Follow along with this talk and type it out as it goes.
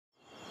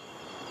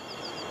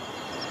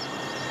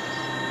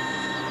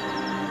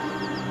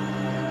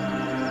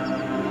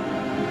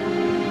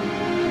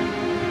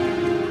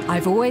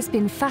I've always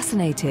been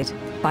fascinated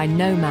by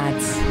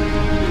nomads.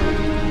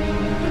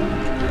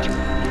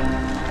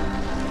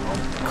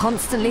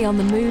 Constantly on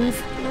the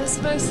move. It's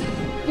the most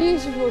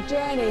beautiful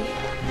journey.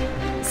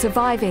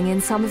 Surviving in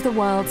some of the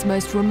world's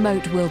most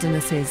remote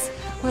wildernesses.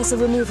 Where's the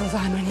removal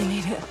van when you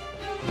need it?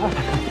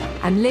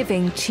 And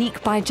living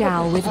cheek by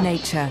jowl with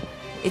nature.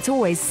 It's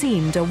always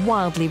seemed a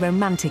wildly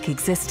romantic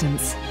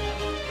existence.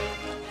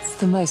 It's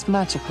the most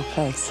magical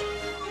place.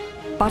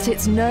 But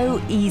it's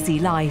no easy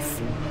life.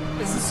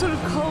 It's the sort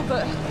of cold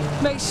that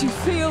makes you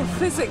feel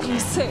physically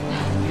sick.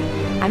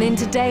 And in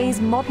today's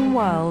modern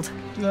world,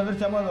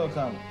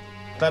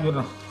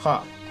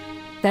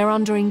 they're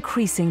under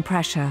increasing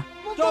pressure.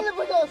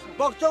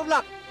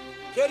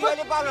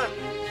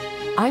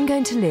 I'm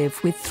going to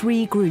live with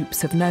 3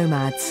 groups of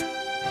nomads.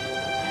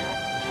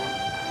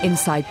 In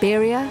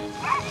Siberia,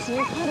 It's an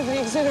incredibly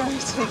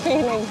exhilarating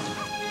feeling.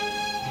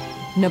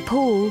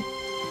 Nepal,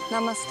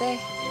 Namaste.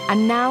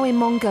 and now in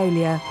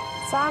Mongolia,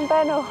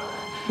 Sambeno.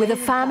 with a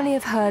family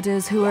of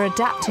herders who are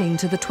adapting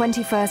to the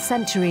 21st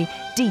century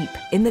deep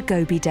in the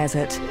Gobi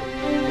Desert.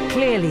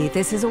 Clearly,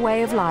 this is a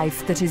way of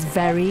life that is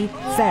very,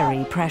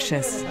 very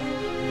precious.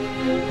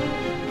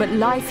 But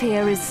life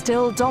here is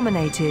still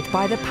dominated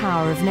by the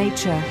power of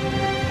nature,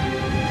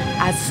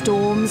 as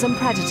storms and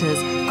predators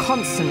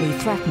constantly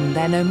threaten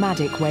their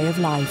nomadic way of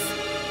life.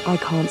 I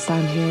can't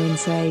stand here and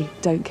say,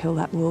 don't kill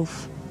that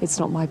wolf. It's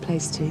not my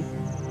place to.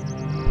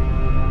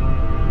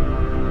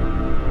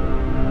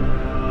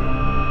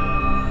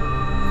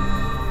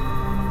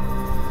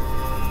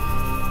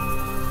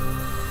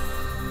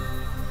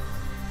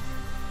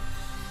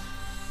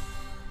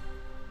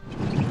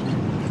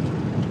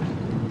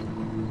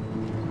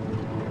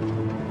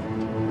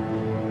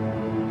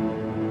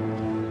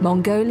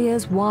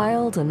 Mongolia's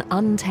wild and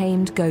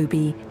untamed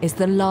Gobi is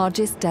the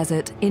largest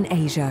desert in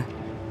Asia.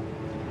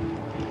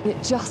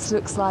 It just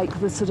looks like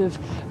the sort of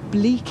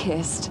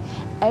bleakest,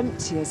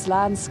 emptiest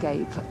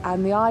landscape,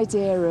 and the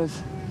idea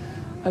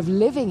of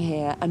living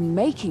here and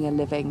making a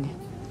living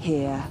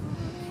here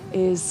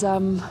is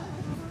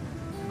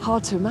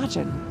hard to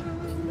imagine.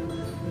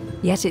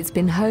 Yet it's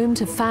been home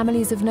to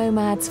families of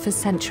nomads for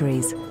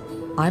centuries.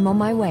 I'm on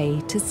my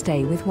way to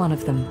stay with one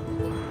of them.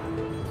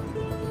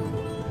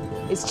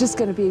 It's just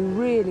going to be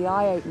really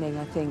eye-opening,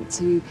 I think,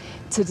 to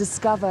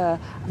discover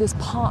this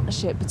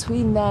partnership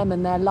between them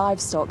and their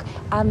livestock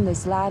and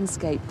this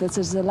landscape that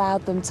has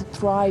allowed them to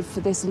thrive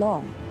for this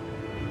long.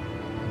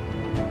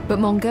 But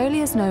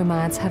Mongolia's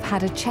nomads have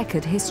had a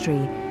checkered history.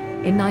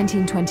 In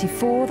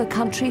 1924, the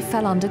country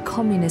fell under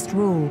communist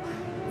rule.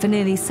 For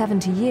nearly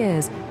 70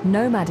 years,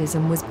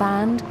 nomadism was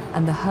banned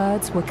and the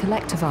herds were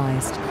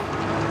collectivized.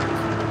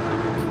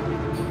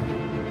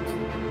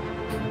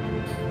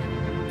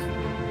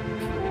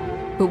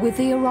 But with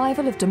the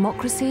arrival of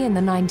democracy in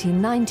the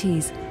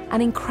 1990s, an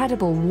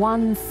incredible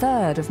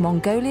 1/3 of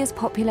Mongolia's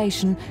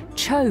population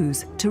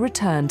chose to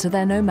return to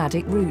their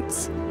nomadic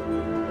roots.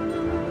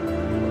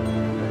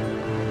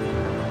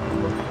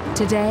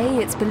 Today,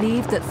 it's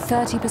believed that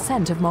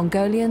 30% of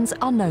Mongolians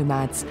are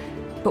nomads,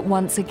 but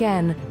once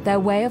again, their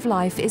way of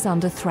life is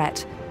under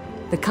threat.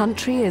 The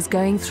country is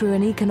going through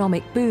an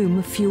economic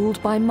boom fueled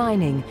by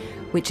mining,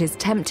 which is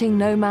tempting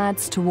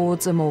nomads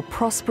towards a more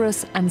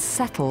prosperous and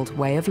settled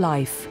way of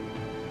life.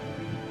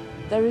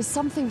 There is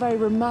something very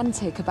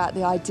romantic about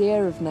the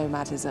idea of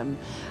nomadism.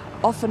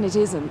 Often it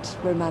isn't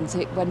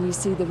romantic when you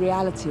see the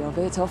reality of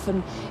it.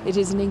 Often it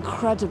is an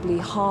incredibly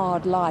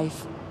hard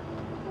life.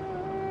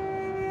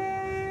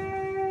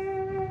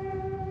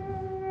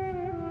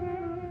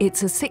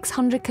 It's a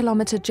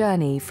 600-kilometre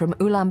journey from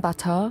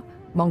Ulaanbaatar,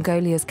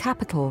 Mongolia's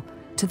capital,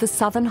 to the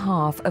southern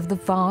half of the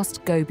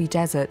vast Gobi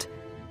Desert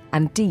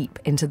and deep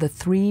into the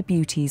Three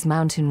Beauties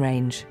mountain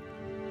range.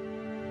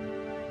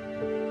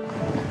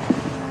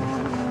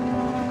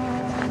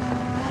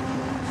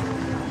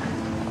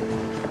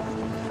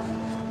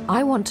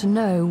 I want to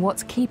know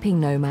what's keeping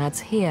nomads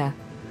here.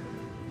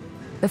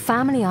 The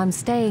family I'm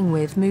staying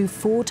with move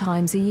 4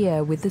 times a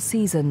year with the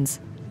seasons.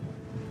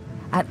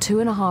 At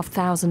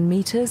 2,500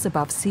 meters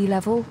above sea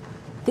level,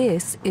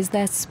 this is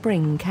their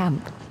spring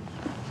camp.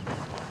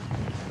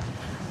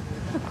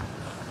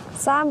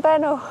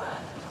 Sambeno.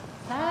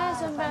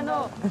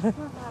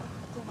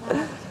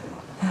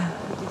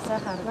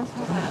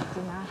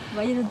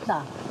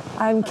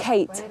 I'm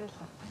Kate.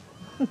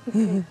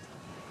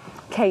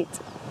 Kate.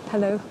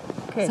 Hello.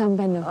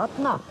 Sambeno.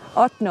 Otno.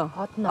 Otno.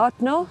 Otno.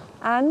 Otno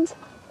and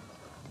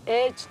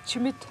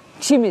Chimit.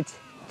 Chimid.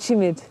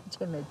 Chimid.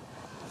 Chimit.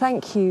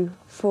 Thank you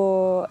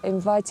for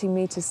inviting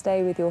me to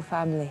stay with your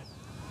family.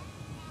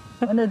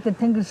 One of the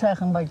things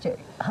zeggen wat je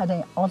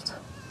had alt.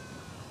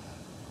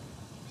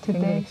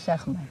 Today.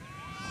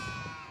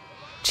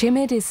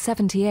 Chimid is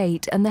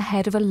 78 and the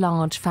head of a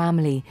large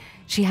family.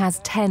 She has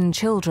 10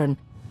 children.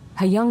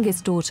 Her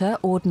youngest daughter,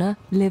 Ordna,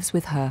 lives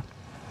with her.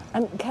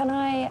 And can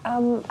I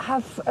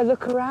have a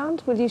look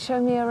around? Will you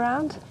show me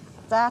around?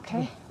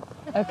 Okay.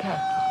 Okay.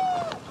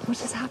 What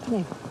is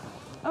happening?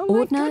 Oh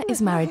Ordna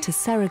is married to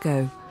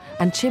Serigo,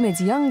 and Chimid's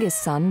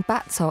youngest son,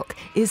 Batsok,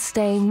 is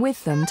staying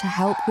with them to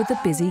help with the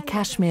busy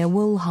cashmere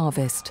wool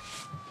harvest.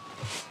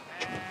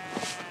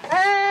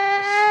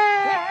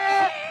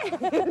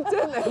 They made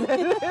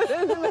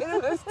the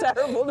most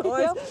terrible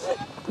noise.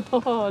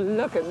 Oh,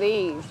 look at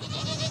these.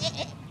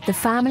 The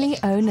family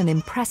own an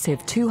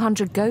impressive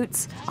 200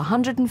 goats,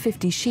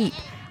 150 sheep,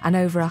 and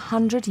over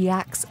 100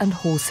 yaks and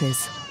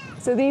horses.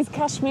 So these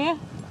cashmere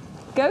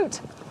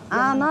goat?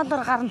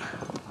 Надад гарна.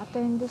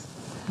 Одоо эндээс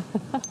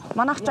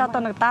манайх ч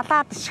одоо нэг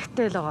 70-аад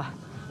шигтэй л байгаа.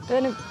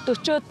 Тэгээ нэг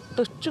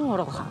 40-43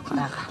 байгаа.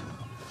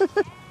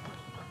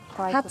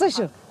 Хазаа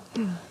шүү.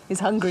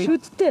 He's hungry.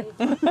 Шүдтэй.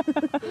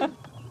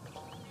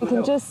 You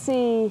can just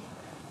see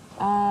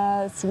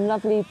some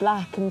lovely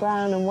black and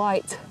brown and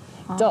white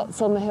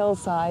dots on the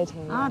hillside.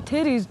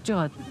 Тэр ирж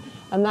байгаа.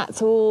 And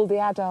that's all the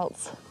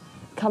adults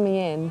coming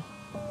in.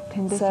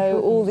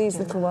 So all these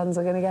little ones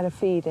are going to get a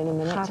feed in a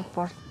minute.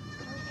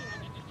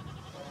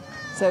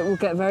 So it will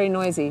get very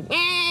noisy.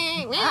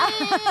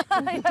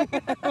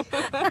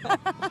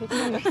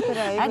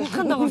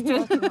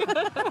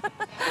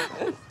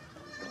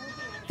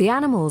 The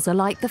animals are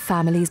like the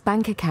family's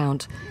bank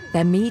account,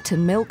 their meat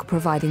and milk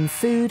providing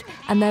food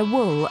and their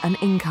wool an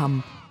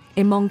income.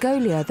 In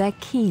Mongolia, they're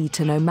key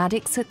to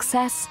nomadic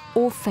success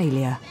or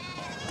failure.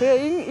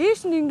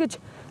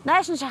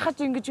 Наашин шахаж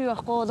ингэж юу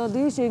байхгүй бол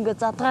ийш ингэ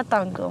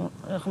задгаадаа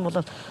ингэх юм бол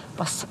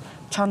бас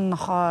чон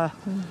нохоо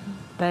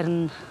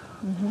барина.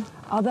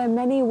 Are there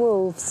many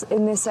wolves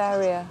in this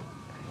area?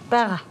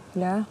 Бага.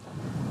 Yeah.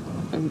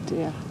 Oh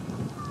dear.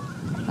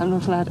 I'm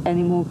not allowed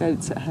any more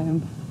goats at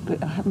home, but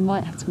I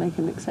might have to make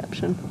an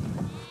exception.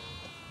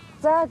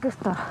 За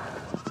гэртээ.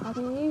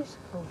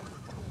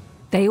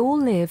 They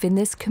all live in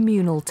this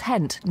communal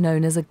tent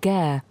known as a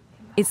ger.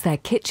 It's their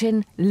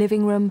kitchen,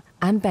 living room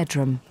and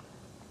bedroom.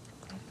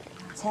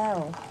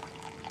 Tell.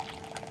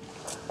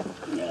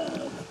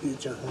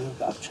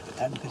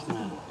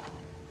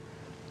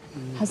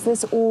 Has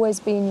this always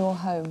been your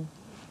home?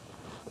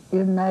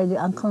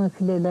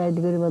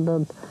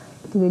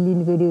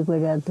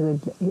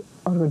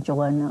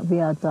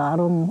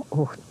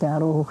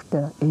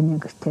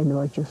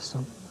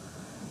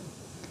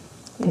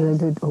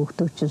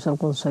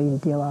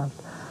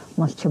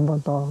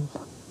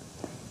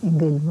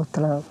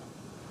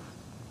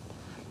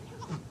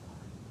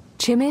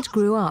 Chimid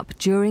grew up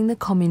during the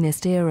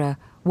communist era,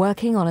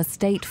 working on a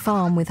state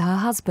farm with her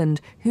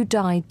husband, who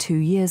died 2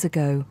 years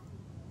ago.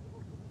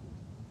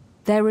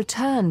 Their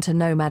return to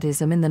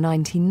nomadism in the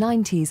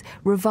 1990s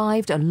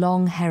revived a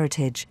long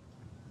heritage,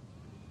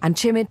 and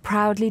Chimid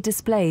proudly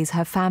displays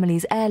her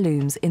family's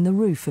heirlooms in the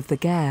roof of the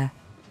ger.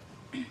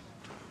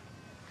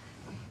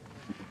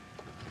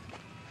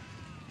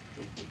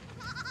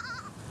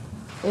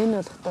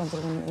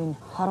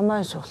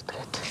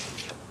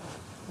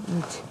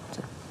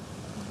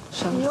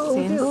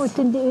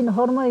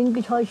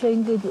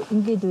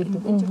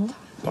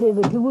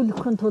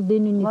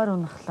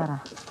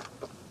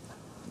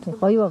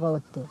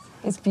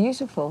 It's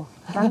beautiful.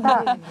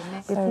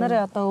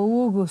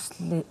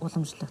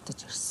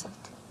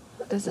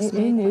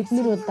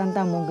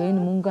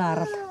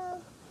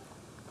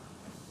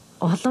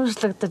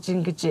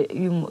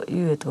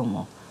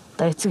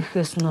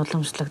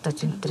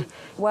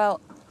 Well,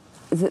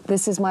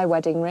 this is my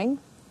wedding ring.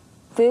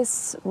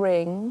 This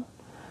ring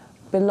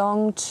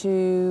belonged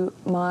to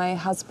my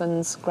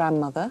husband's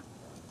grandmother,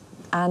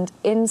 and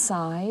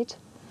inside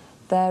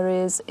there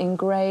is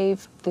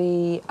engraved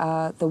the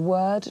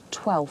word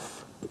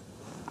 12th,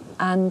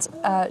 and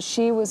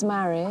she was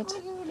married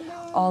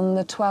on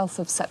the 12th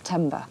of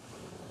September.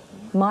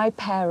 My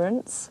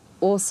parents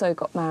also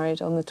got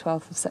married on the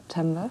 12th of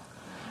September,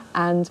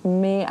 and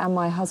me and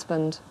my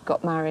husband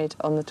got married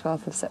on the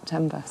 12th of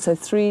September. So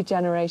 3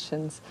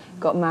 generations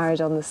got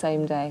married on the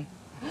same day.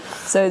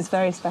 So it's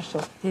very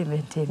special.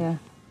 Yeah.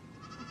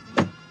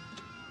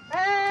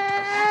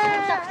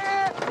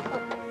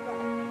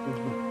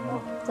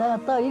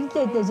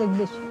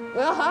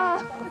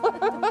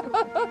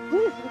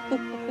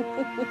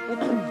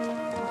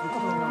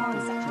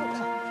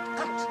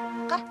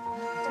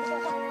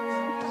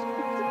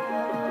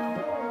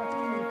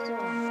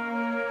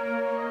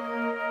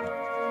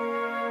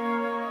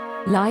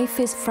 Life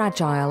is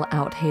fragile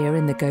out here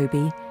in the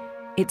Gobi.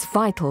 It's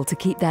vital to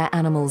keep their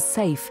animals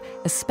safe,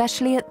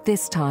 especially at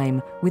this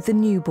time with the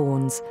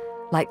newborns,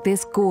 like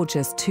this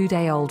gorgeous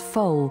 2-day-old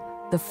foal,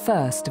 the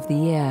first of the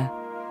year.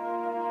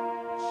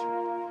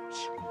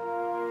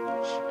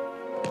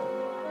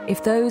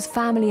 If those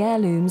family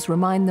heirlooms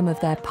remind them of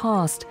their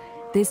past,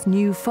 this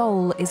new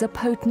foal is a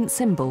potent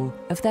symbol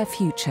of their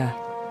future.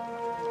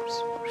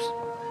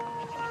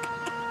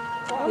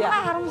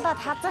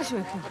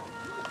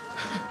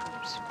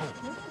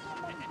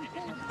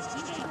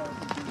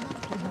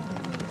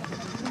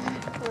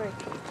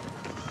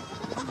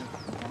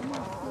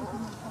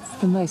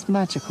 It's the most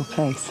magical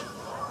place.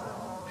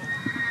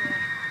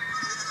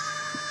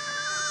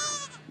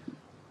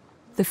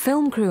 The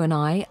film crew and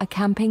I are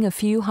camping a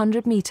few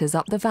hundred meters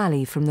up the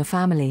valley from the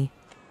family.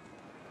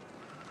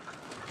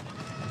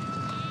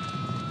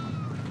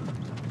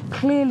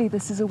 clearly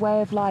this is a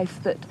way of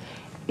life that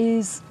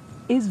is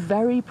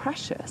very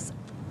precious.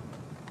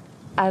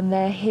 And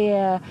they're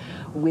here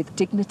with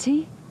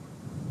dignity.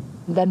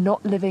 They're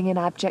not living in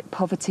abject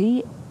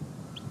poverty.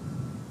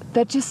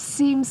 There just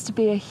seems to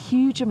be a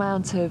huge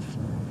amount of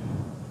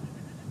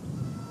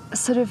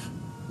sort of,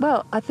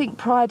 well, I think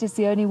pride is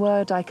the only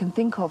word I can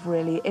think of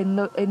really in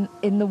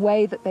the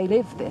way that they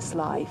live this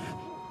life.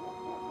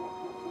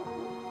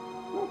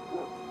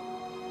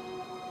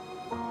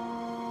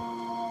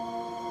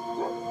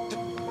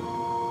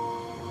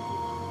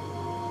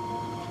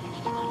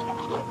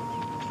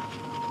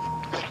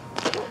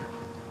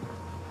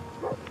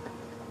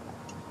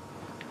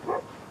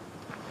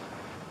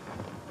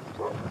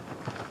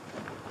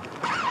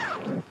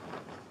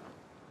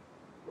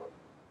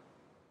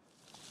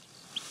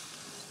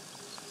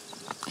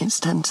 It's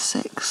 10 to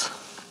 6.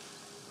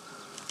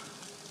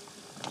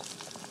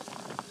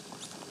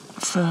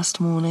 First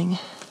morning,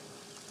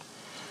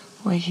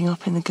 waking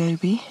up in the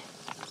Gobi.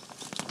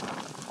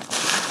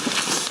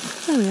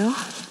 There we are.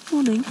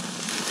 Morning,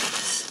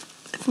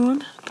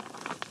 everyone.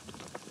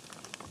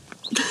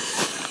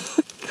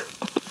 I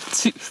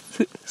can't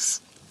do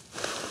this.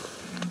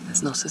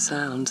 There's not a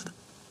sound.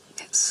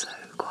 It's so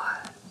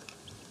quiet.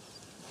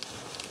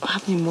 I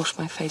haven't even washed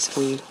my face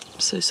for you.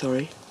 I'm so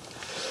sorry.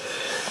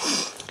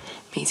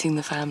 Meeting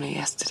the family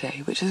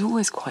yesterday, which is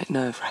always quite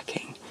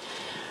nerve-wracking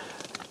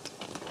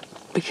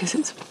because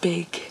it's a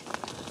big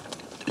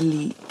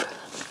leap.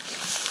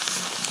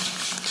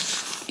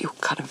 You're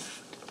kind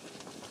of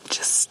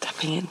just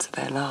stepping into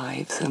their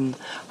lives and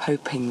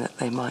hoping that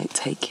they might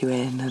take you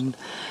in, and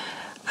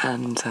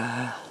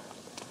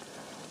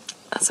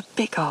that's a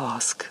big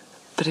ask,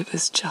 but it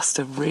was just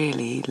a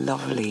really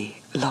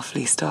lovely,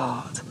 lovely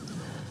start.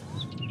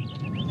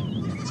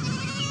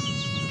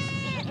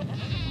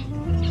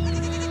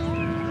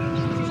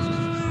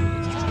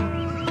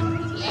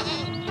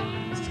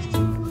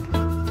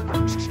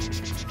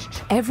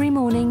 Every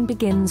morning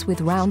begins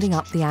with rounding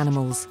up the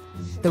animals.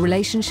 The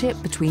relationship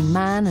between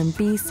man and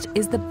beast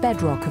is the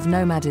bedrock of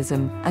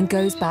nomadism and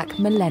goes back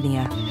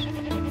millennia.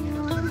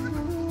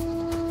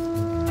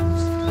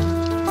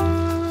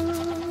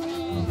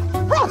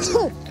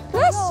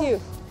 Bless you!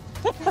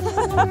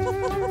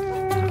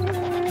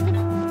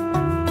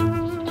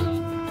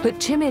 But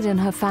Chimid and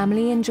her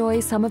family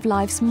enjoy some of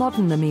life's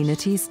modern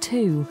amenities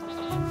too.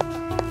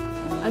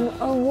 And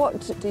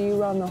what do you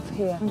run off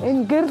here?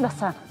 Энэ гэрэл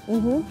асаа.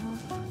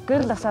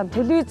 Гэрэл асаа,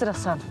 телевизор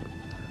асаа.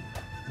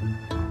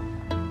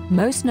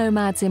 Most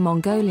nomads in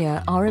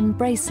Mongolia are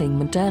embracing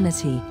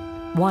modernity.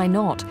 Why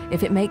not,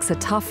 if it makes a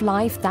tough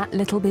life that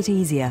little bit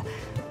easier,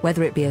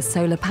 whether it be a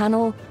solar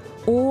panel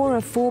or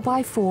a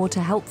 4x4 to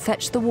help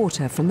fetch the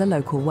water from the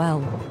local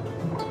well.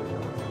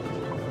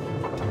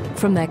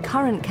 From their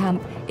current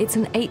camp, it's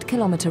an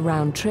 8-kilometre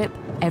round trip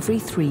every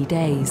 3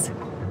 days.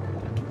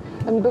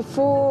 And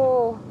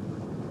before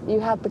you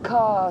had the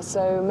car,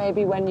 so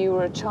maybe when you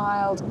were a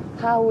child,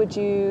 how would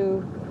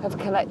you have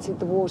collected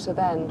the water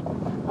then?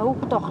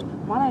 Өвдөх.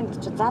 Манай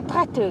энд чи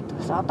задгаатай байдаг.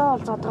 Одоо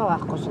бол задгаа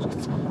байхгүй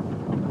ширхэж.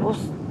 Ус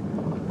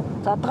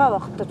задгаа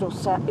багтаж ус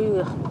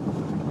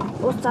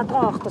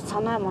задгаа багтаж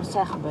санаа муу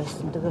сайхан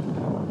байсан. Тэгээ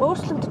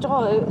өөрчлөгдөж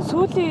байгаа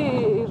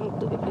сүүлийн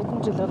хэдэн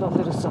жил болов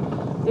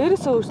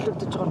ерөөсөө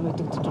өөрчлөгдөж байгаа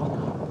мэдэгдэж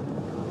байгаа.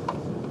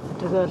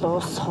 Тэгэл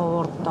ус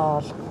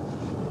хуурдал.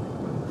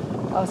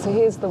 Oh, so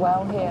here's the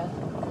well here.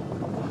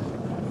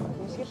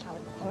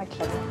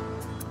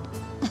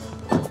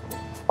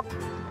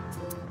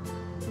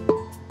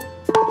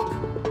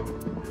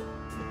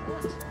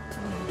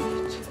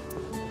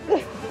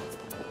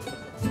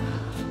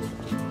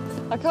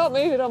 I can't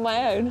move it on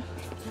my own.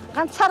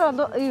 Ганцаар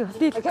бол юу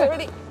дийл. Okay,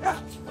 ready?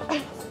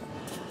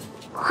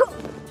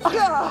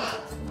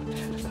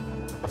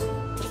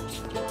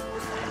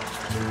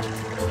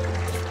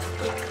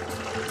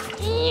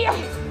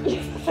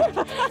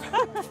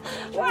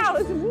 Wow,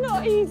 this is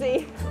not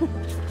easy.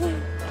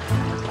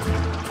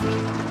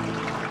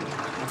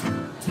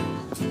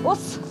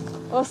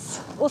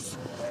 Us.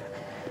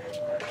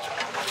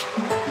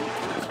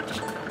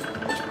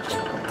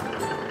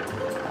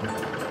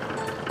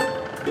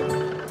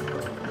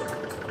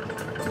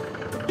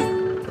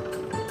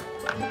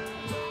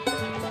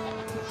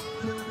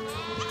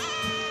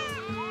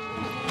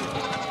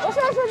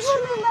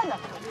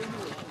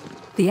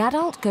 The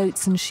adult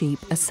goats and sheep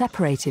are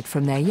separated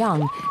from their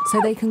young so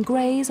they can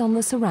graze on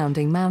the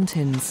surrounding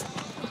mountains.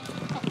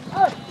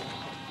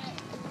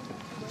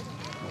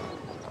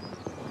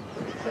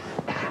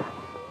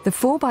 The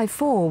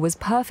 4x4 was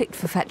perfect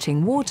for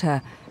fetching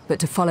water, but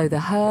to follow the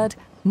herd,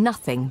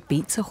 nothing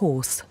beats a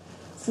horse.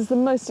 This is the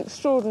most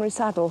extraordinary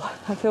saddle.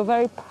 I feel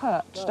very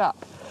perched up,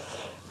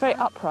 very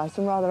upright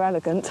and rather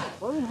elegant,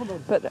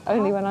 but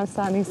only when I'm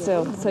standing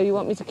still. So you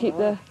want me to keep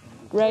the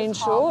rein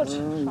short?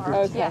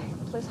 Okay. Yeah,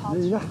 please hold.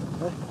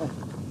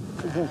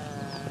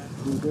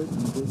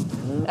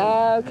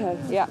 Okay,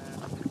 yeah.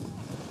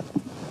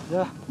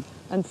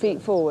 And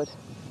feet forward.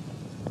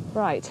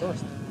 Right.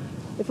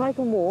 If I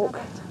can walk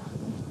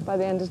by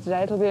the end of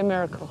today, it'll be a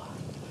miracle.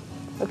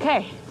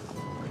 Okay.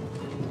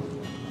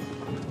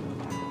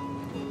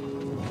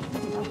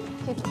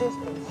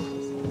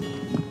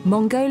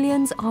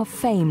 Mongolians are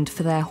famed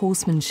for their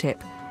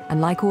horsemanship,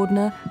 and like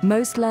Ordner,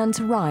 most learn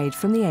to ride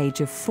from the age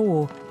of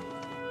 4.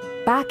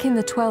 Back in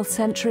the 12th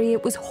century,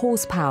 it was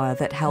horsepower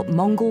that helped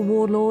Mongol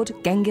warlord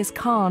Genghis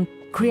Khan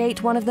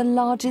create one of the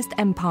largest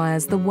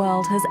empires the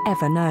world has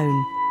ever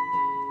known.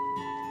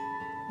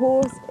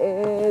 Horse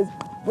is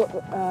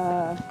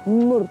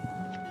mur.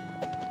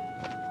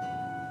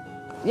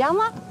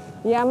 Yama?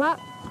 Yama,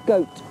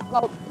 goat.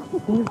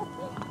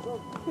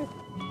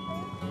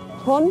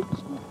 Hon,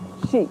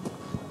 sheep.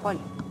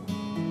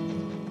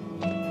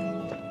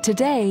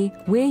 Today,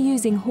 we're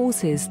using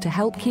horses to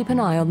help keep an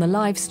eye on the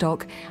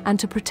livestock and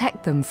to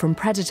protect them from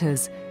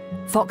predators,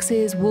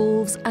 foxes,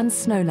 wolves and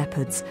snow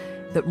leopards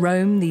that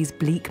roam these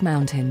bleak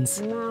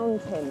mountains.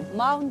 Mountain.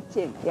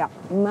 Mountain. Yeah,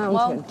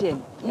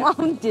 mountain.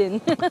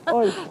 Mountain.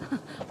 Oi.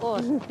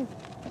 Oi.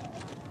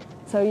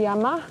 So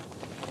Yama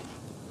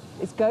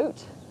is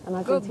goat, and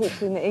I've been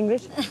teaching the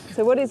English.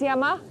 So what is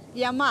Yama?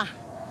 Yama.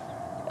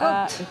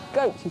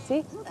 Goat, you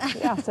see?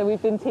 Yeah, so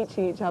we've been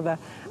teaching each other.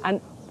 And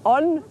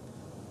on...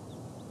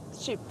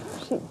 Sheep.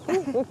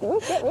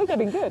 We're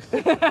getting good.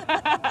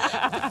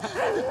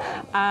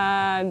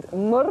 And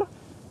mur.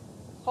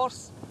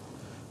 Horse.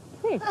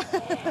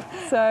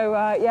 So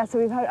yeah,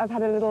 so I've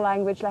had a little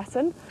language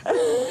lesson.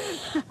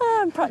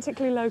 I'm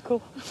practically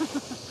local.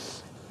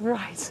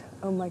 Right.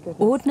 Oh my goodness.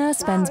 Ordner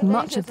spends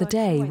much of the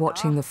day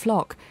watching the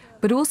flock,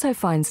 but also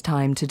finds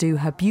time to do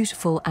her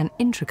beautiful and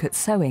intricate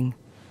sewing.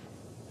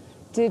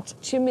 Did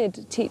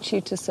Chimid teach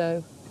you to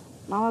sew?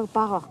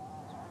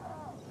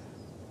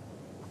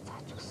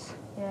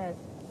 Yes.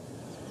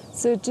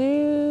 So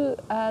do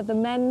the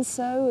men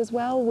sew as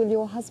well? Will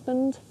your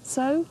husband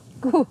sew?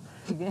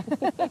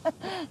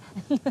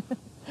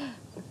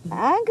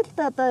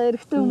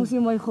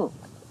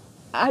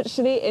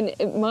 Actually,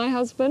 in my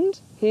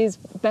husband, he's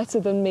better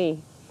than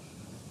me.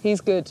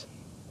 He's good.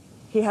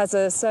 He has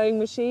a sewing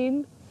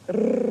machine.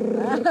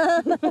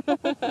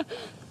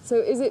 So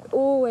is it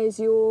always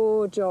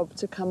your job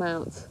to come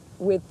out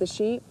with the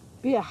sheep?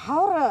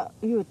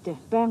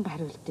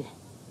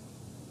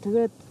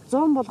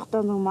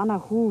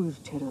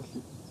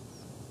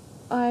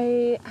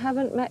 I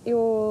haven't met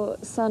your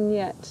son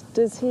yet.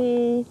 Does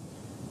he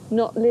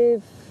not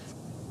live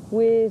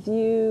with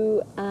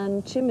you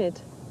and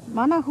Chimid?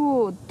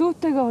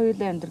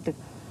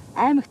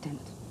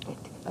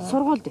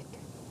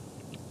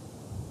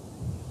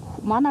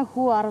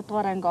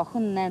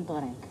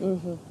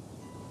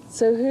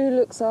 So who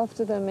looks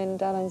after them in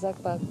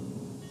Dalangzakbag?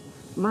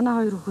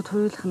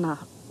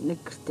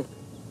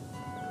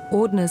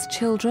 Ordner's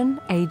children,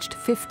 aged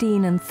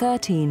 15 and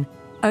 13,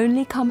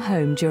 only come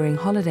home during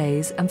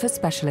holidays and for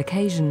special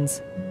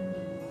occasions.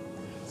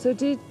 So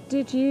did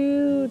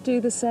you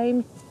do the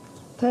same?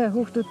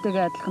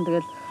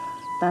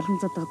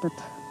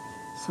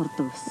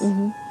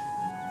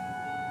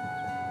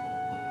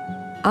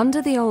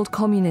 Under the old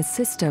communist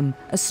system,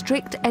 a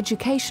strict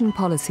education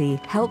policy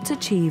helped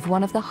achieve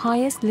one of the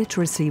highest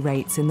literacy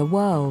rates in the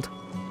world.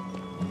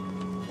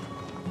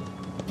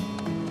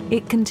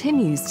 It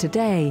continues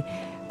today,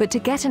 but to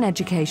get an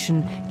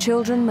education,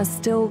 children must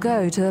still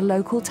go to the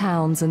local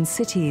towns and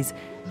cities,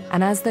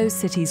 and as those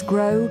cities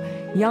grow,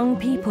 young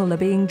people are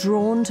being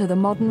drawn to the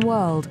modern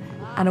world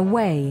and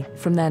away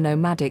from their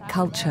nomadic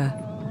culture.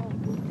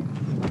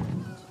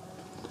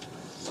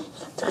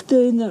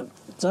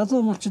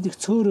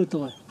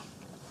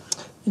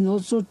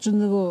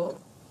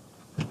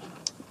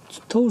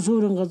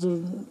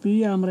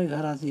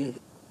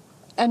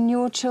 And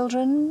your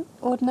children,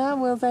 Ordner,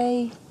 will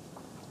they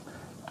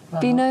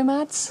be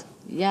nomads?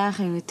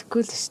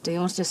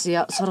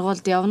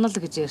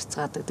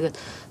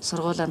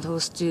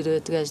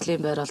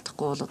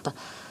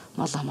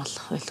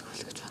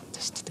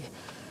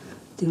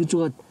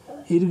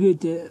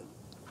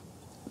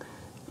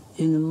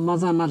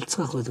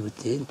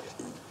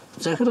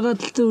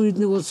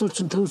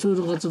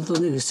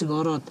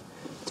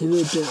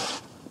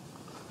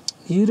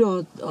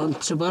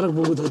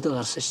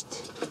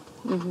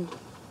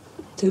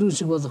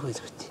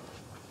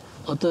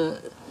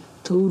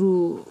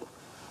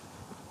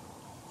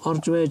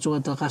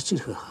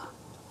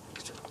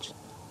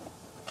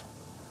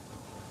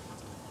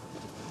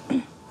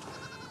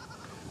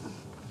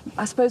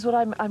 I suppose what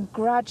I'm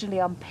gradually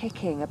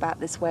unpicking about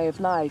this way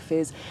of life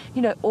is,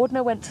 you know,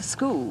 Ordner went to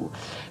school,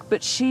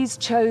 but she's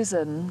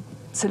chosen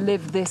to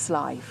live this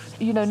life.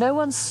 You know, no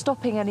one's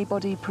stopping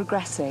anybody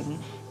progressing,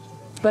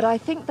 but I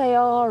think they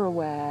are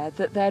aware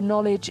that their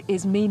knowledge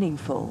is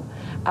meaningful,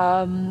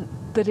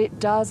 that it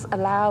does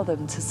allow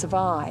them to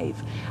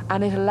survive,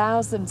 and it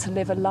allows them to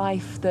live a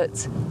life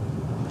that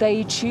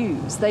they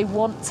choose. They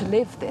want to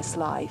live this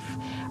life.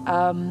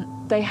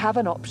 They have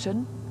an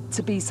option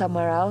to be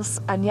somewhere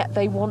else, and yet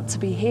they want to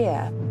be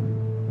here.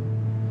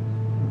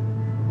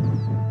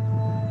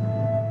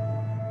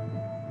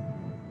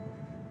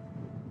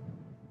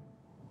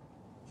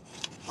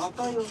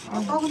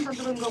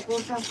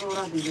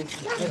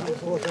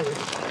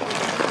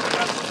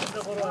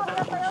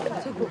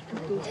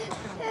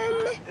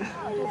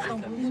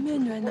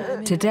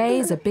 Today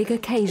is a big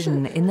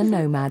occasion in the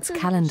Nomads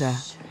calendar.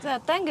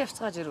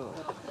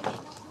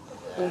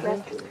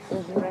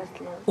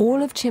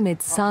 All of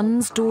Chimid's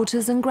sons,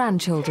 daughters and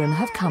grandchildren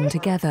have come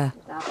together.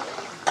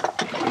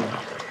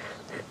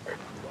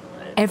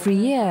 Every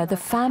year, the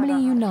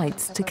family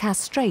unites to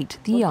castrate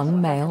the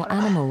young male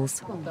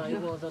animals.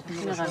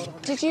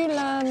 Did you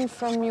learn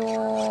from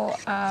your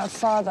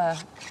father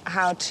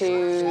how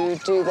to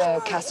do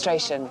the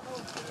castration?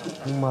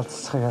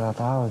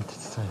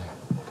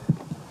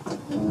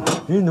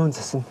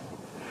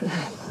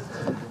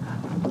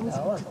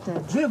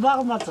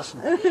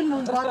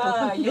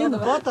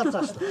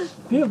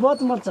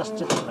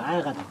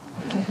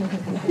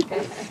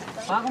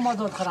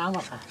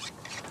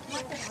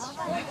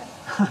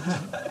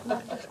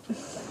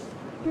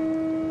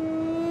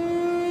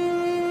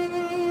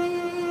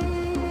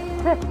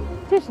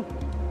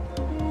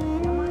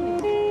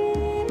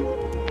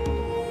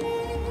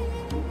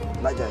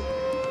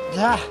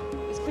 Yeah.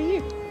 It's for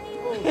you.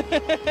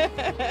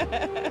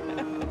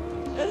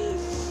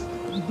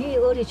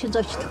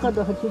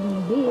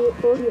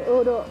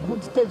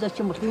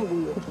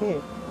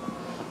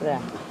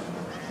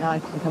 Now I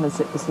can come and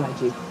sit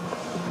beside you.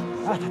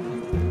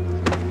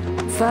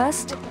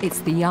 First, it's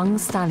the young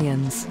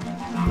stallions.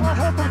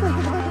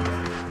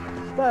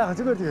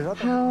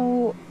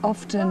 How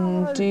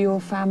often do your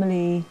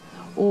family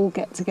all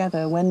get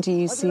together? When do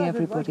you see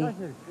everybody?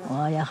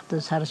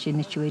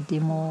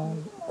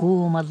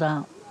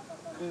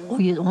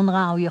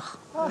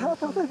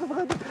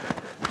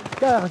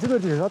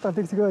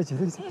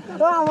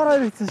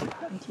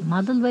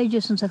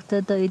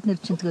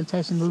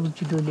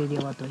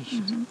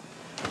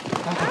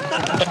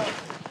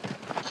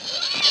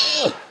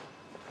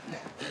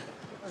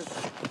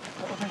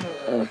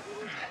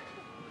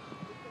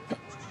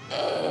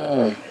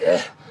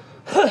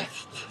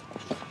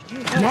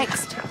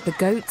 Next, the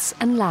goats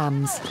and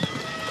lambs.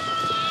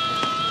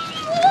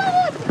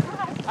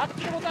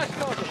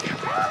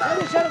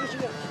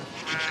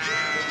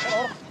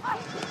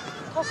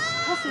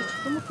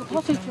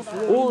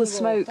 All the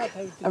smoke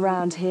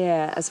around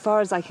here, as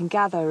far as I can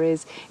gather,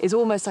 is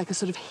almost like a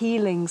sort of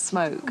healing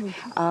smoke.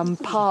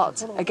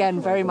 Part, again,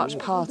 very much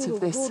part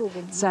of this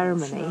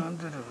ceremony.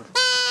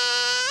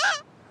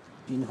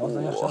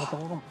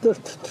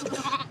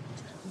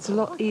 It's a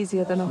lot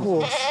easier than a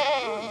horse.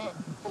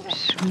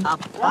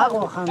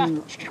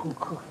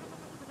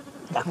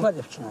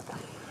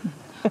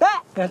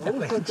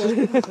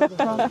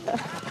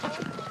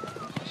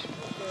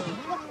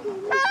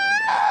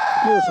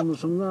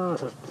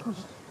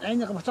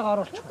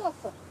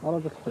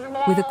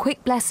 With a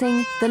quick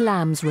blessing, the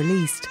lamb's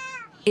released.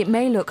 It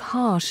may look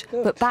harsh,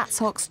 but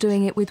Batsok's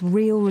doing it with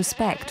real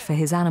respect for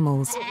his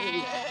animals.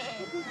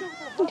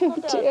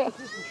 Oh dear.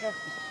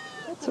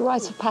 It's a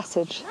rite of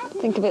passage.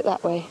 Think of it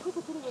that way.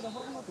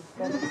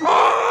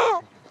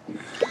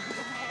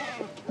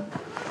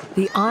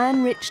 The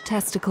iron-rich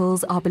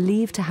testicles are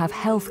believed to have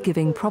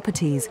health-giving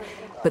properties,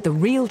 but the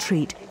real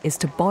treat is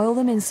to boil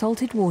them in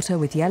salted water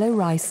with yellow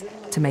rice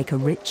to make a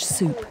rich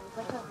soup.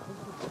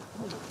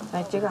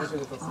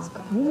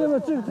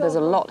 There's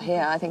a lot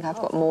here. I think I've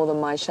got more than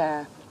my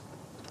share.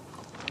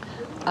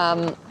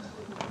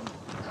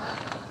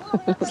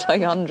 It's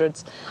like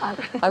hundreds.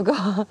 I've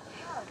got...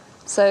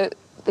 So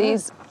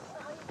these...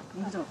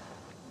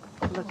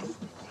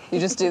 You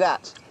just do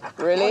that?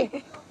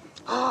 Really?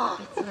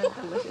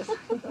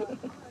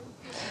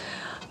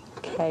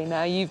 Okay,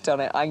 now you've done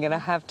it. I'm going to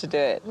have to do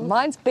it.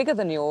 Mine's bigger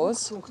than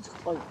yours.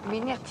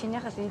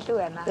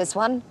 This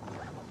one?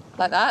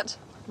 Like that?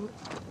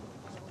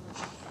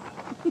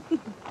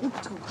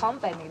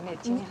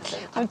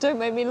 Oh, don't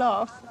make me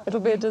laugh. It'll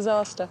be a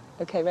disaster.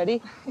 Okay,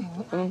 ready?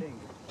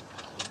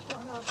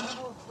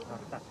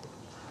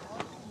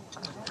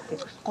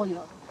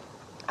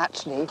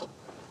 Actually,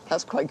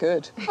 that's quite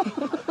good.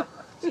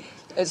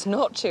 It's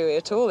not chewy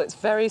at all. It's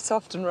very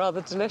soft and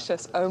rather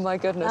delicious. Oh my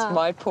goodness,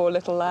 my poor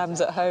little lambs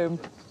at home.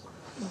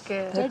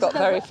 They've got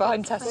very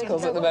fine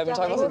testicles at the moment.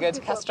 I wasn't going to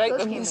castrate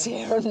them this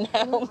year, and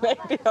now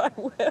maybe I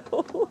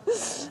will.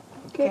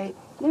 Okay.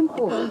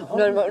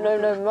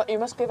 No, you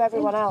must give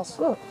everyone else.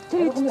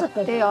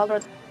 They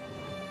already...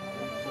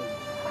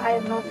 I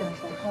am not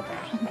finished.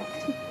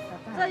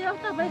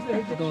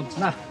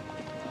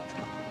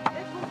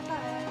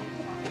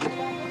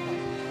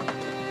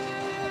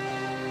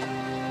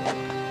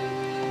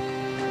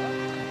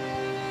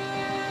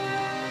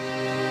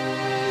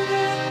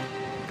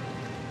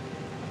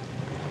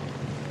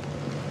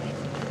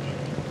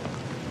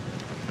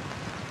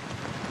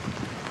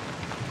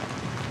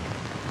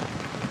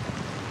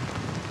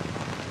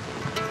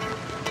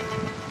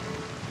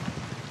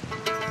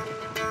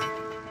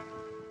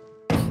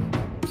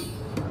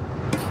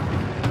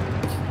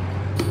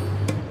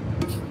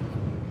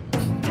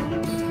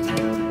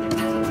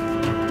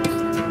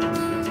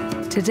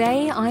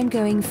 Today, I'm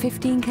going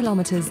 15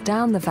 kilometers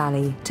down the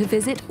valley to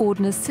visit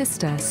Ordna's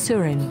sister,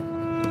 Surin.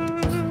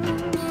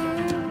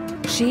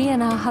 She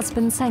and her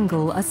husband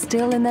Sengel are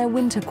still in their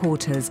winter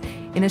quarters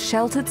in a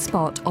sheltered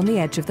spot on the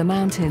edge of the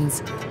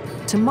mountains.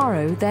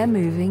 Tomorrow they're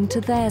moving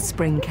to their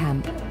spring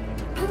camp.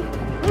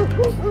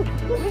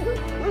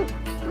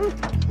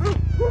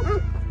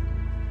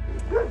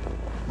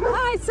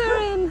 Hi,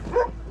 Surin.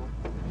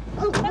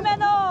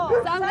 Sameno!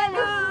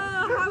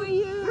 How are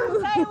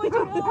you?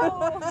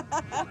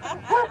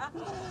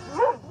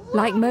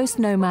 Like most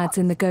nomads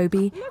in the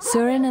Gobi,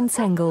 Surin and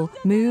Sengel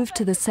move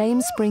to the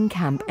same spring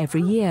camp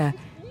every year.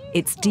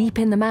 It's deep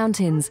in the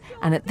mountains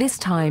and at this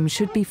time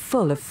should be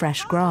full of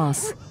fresh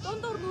grass.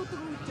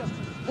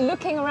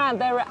 Looking around,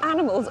 there are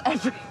animals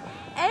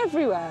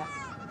everywhere.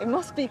 It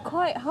must be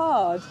quite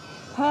hard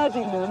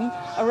herding them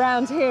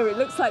around here. It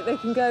looks like they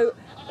can go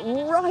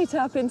right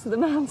up into the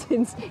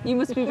mountains. You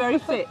must be very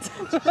fit.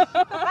 Just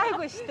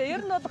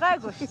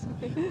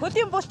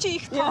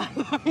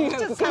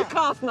got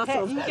calf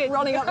muscles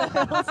running up the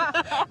hills.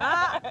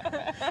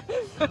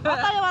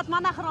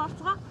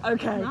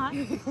 Okay.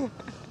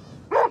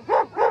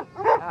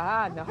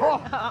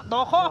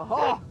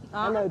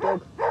 Hello,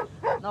 dog.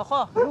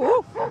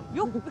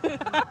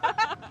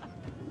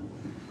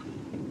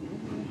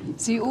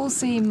 So you all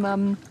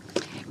seem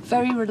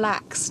very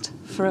relaxed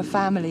for a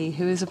family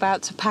who is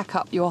about to pack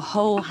up your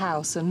whole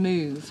house and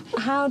move.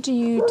 How do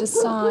you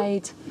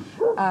decide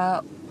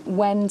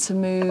when to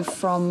move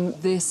from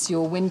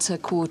your winter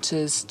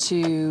quarters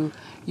to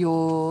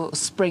your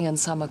spring and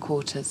summer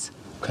quarters?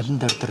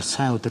 Calendar дээр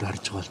сайн өдөр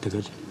харж байгаа л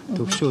тэгэл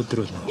төгшөө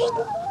өдрөө нөө шүү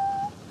дээ.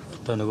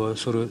 Одоо нөгөө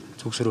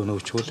зүгсрөө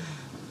нөөчвөл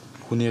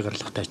хүний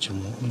гарлагтай ч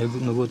юм уу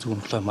нөгөө зүг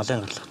нь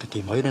малын гарлагтай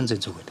тийм 200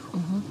 зүг байдаг.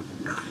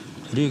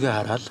 Тэрийг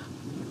хараад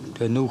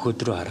тэгээ нүүх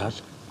өдрөө хараад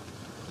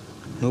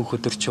нүүх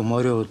өдөр ч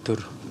морин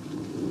өдөр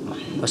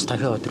бас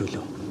дахиад өдөр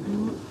лөө.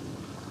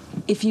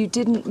 If you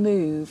didn't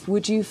move,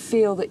 would you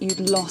feel that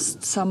you'd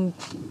lost some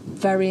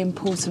very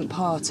important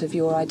part of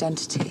your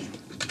identity?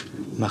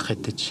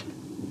 Махадж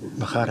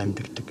махаар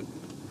амьдэрдэг.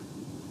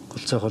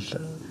 Голцоогол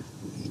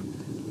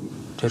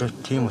тэр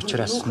тийм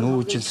учраас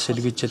нүүжил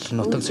сэлгэж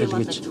нутаг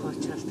сэлгэж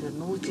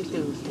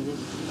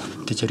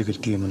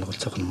тэжэргэлдэг юм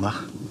голцоог нь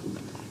мах.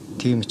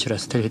 Тийм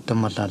учраас тэр хэдэн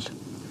малаал.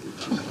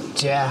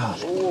 Жаа.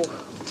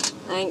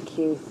 Thank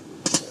you.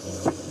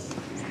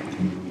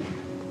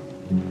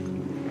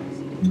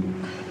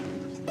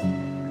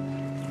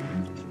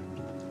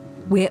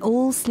 We're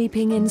all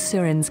sleeping in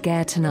Surin's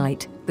ger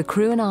tonight. The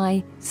crew and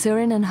I,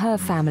 Surin and her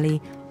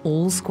family,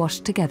 all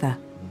squashed together.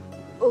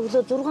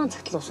 Өглөө 6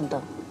 цагт л усан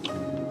даа.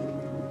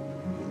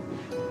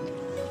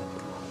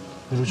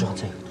 Юу жоо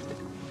цай.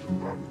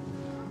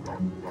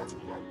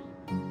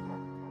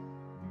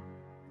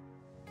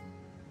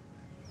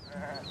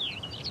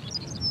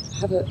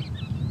 Have a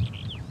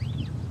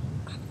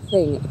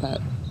thing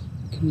about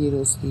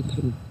communal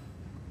sleeping.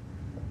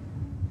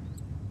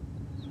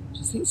 I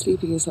just think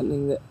sleeping is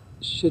something that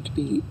should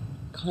be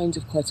kind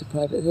of quite a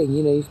private thing.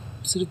 You know, you've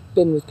sort of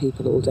been with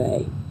people all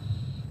day.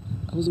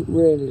 I wasn't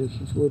really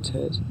looking forward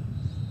to it.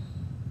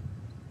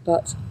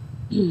 But,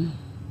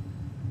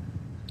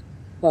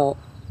 well,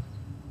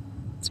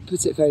 to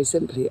put it very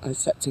simply, I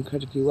slept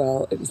incredibly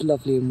well. It was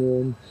lovely and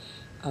warm.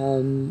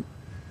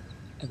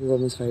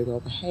 Everyone was very well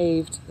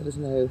behaved. There was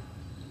no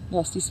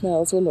nasty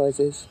smells or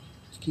noises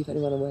to keep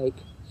anyone awake.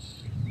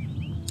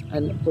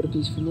 And what a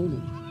beautiful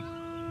morning.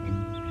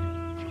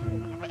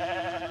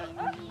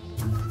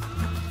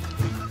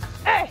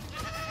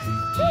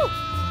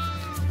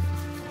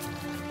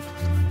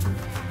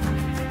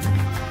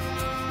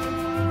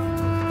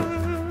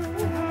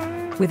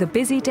 With a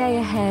busy day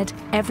ahead,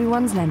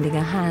 everyone's lending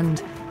a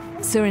hand.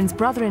 Surin's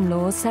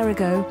brother-in-law,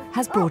 Serigo,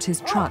 has brought his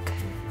truck.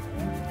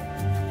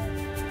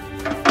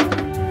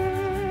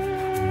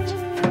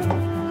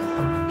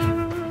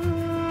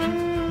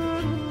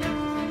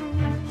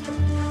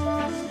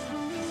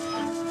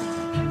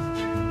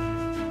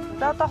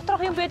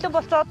 Доторх юм бэлэн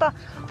болцоо одоо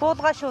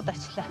буулгаа шууд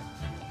ачлаа.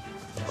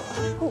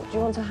 Oh, do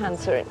you want a hand,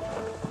 Surin?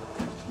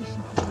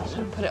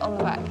 Put it on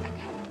the back.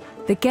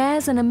 The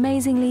ger's an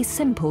amazingly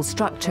simple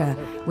structure,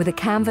 with a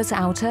canvas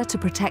outer to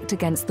protect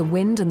against the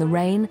wind and the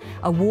rain,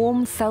 a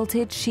warm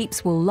felted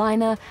sheep's wool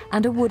liner,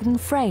 and a wooden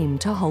frame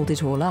to hold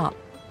it all up.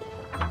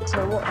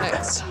 So what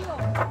next?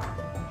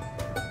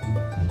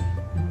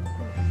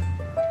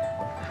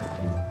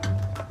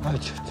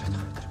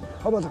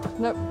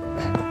 No.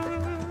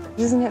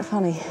 Isn't it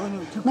funny?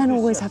 Men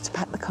always have to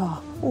pack the car.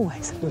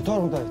 Always.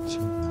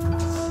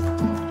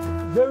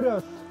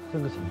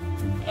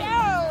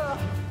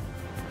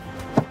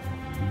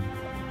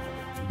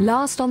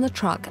 Last on the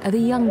truck are the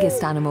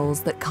youngest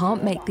animals that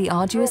can't make the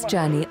arduous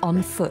journey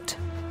on foot.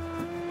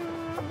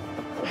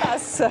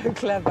 That's so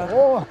clever.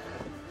 Oh.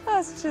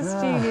 That's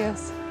just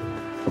genius.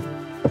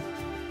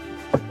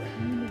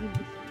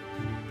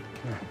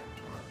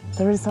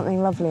 There is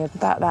something lovely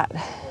about that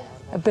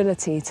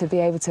ability to be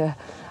able to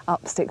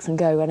up sticks and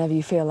go whenever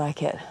you feel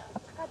like it.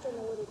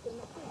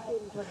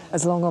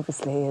 As long,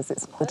 obviously, as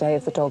it's the day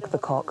of the dog, the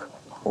cock,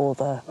 or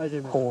the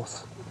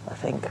horse, I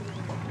think.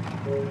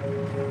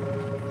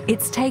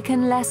 It's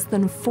taken less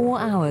than 4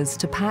 hours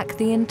to pack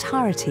the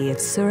entirety of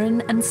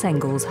Surin and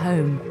Sengel's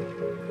home.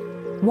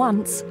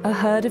 Once, a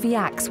herd of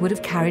yaks would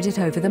have carried it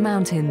over the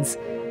mountains.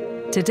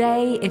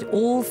 Today, it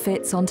all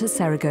fits onto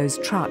Serigo's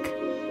truck.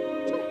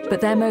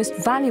 But their most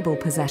valuable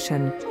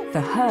possession,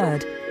 the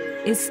herd,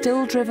 is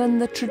still driven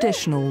the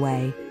traditional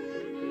way,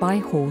 by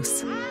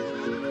horse.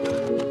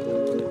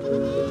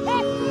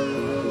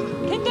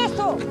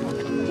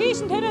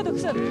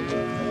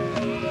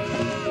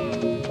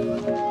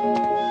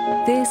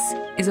 This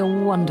is a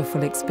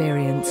wonderful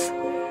experience.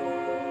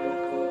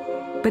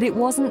 But it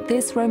wasn't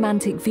this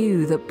romantic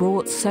view that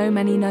brought so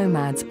many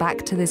nomads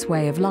back to this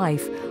way of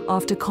life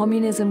after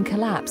communism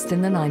collapsed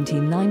in the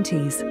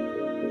 1990s.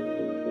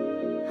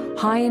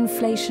 High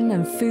inflation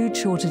and food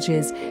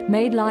shortages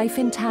made life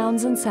in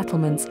towns and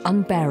settlements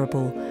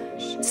unbearable,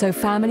 so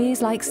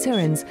families like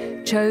Surins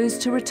chose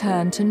to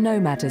return to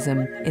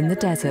nomadism in the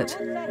desert.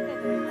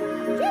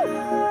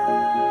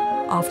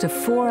 After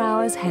 4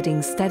 hours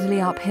heading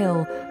steadily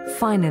uphill,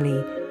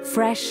 finally,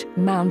 fresh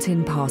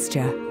mountain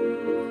pasture.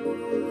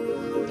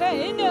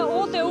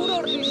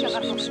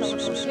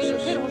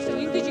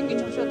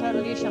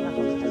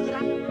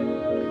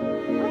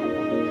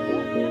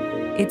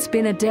 It's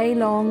been a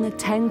day-long,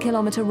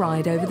 10-kilometer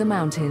ride over the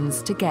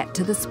mountains to get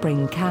to the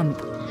spring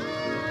camp.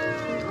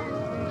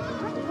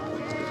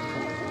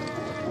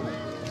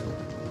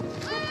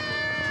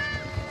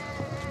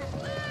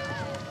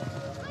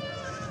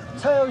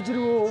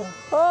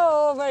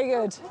 Oh, very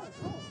good.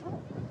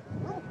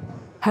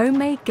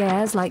 Homemade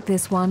gers like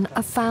this one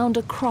are found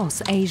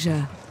across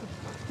Asia.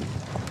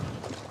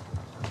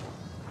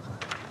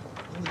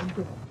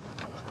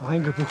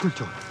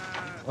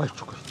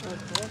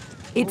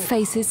 It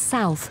faces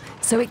south,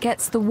 so it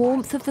gets the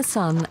warmth of the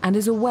sun and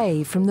is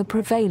away from the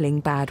prevailing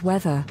bad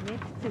weather.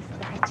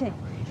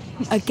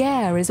 A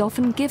ger is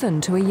often given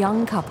to a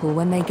young couple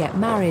when they get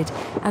married,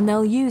 and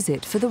they'll use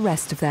it for the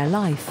rest of their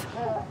life.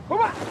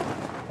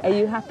 Are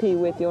you happy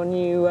with your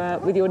new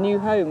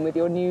home, with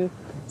your new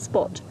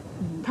spot?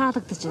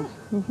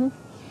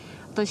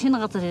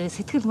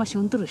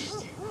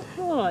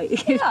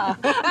 Yeah.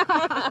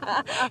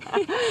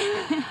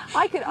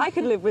 I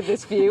could live with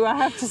this view, I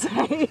have to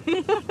say.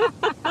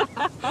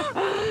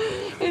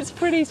 It's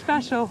pretty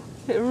special.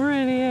 It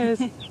really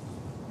is.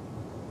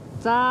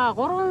 За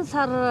 3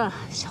 сар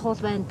шахуул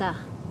байна да.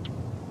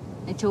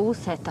 Энд өвс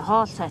сайтай,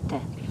 хоол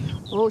сайтай.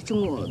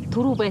 Өөчн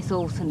түрүү байсан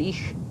өвс нь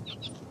их.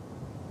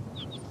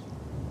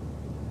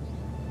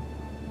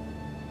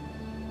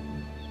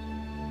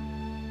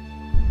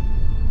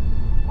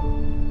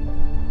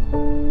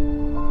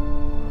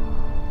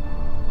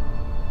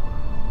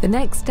 The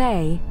next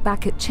day,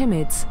 back at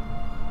Chimids,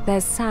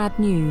 there's sad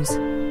news.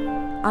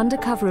 Under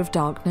cover of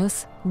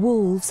darkness,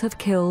 wolves have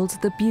killed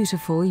the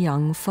beautiful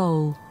young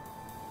foal.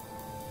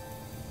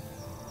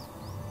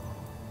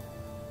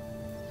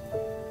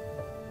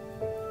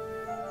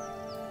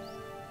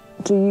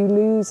 Do you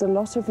lose a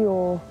lot of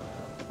your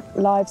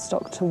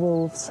livestock to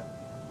wolves?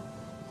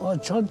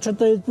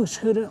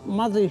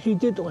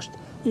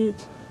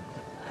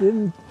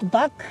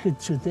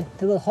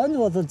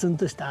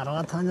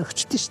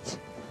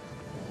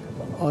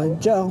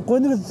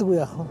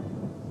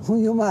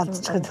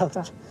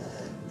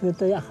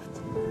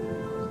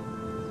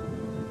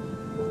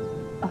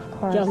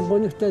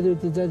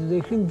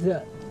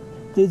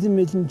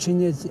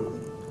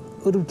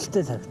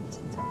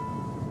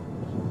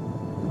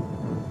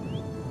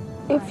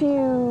 If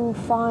you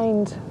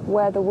find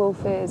where the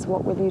wolf is,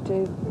 what will you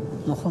do?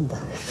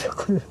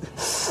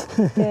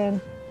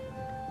 Then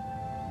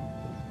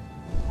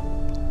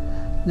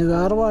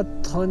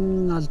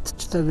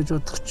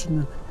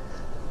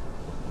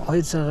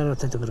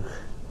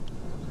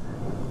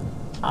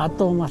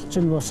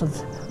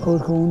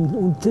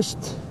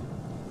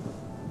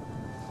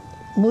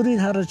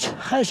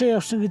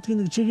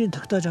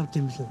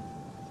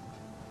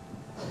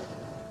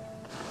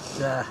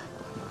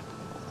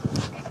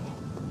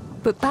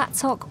But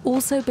Batsok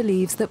also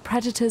believes that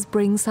predators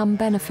bring some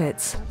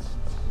benefits.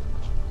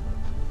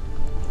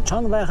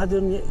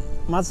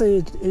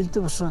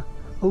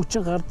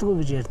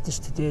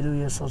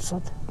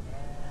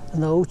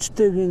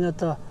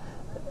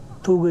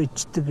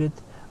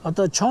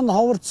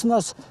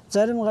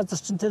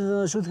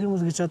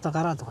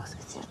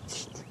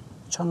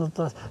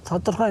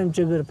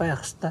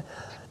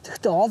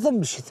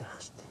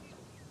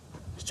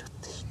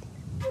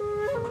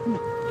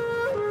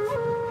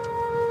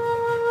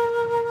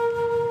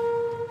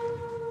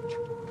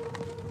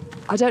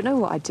 I don't know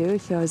what I'd do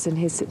if I was in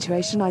his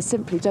situation. I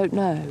simply don't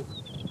know.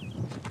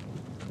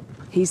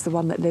 He's the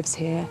one that lives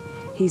here.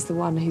 He's the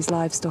one whose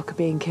livestock are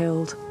being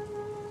killed.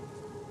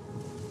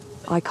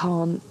 I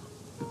can't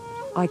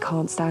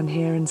stand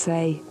here and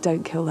say,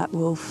 don't kill that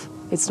wolf.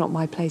 It's not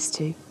my place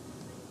to.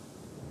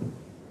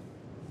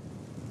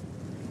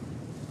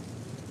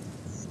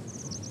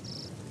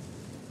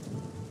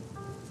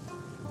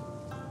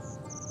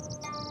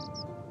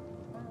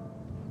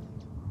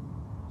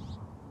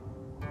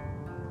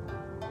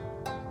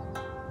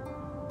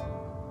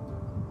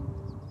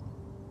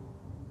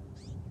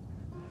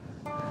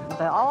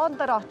 Аваан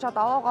дээр очиод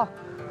аваага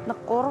нэг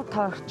 3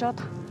 тойрчоод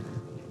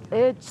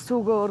ээж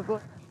сүгөө өргөө.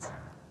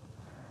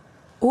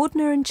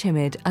 Ordner and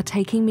Chimid are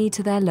taking me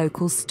to their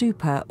local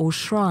stupa or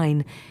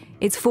shrine.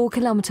 It's 4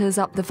 kilometres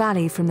up the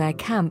valley from their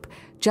camp,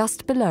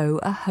 just below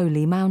a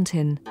holy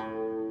mountain.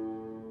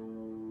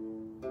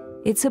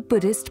 It's a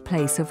Buddhist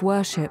place of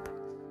worship.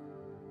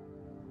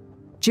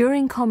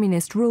 During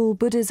communist rule,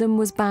 Buddhism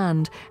was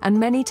banned and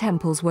many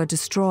temples were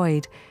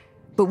destroyed.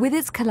 But with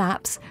its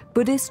collapse,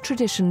 Buddhist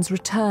traditions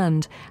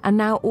returned, and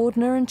now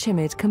Ordner and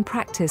Chimid can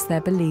practice their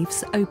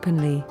beliefs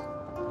openly.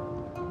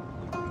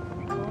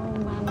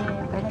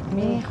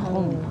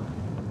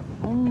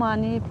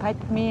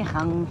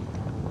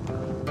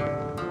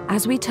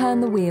 As we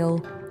turn the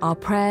wheel, our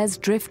prayers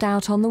drift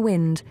out on the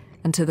wind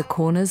and to the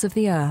corners of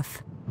the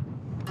earth.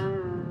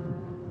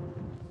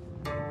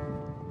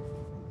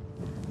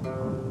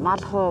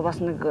 Малхуу бас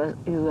нэг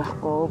юу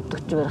яахгүй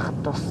өвдөгч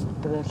барихад бас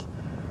тэгэл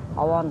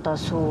овоондоо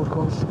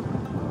сүргөл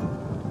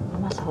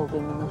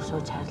малхуугийн минь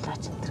өсөөж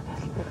хайрлаач энэ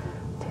гэл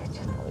тэгж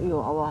юу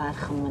овоо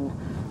хайрхан минь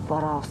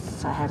бороос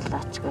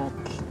хайрлаач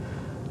гэдэл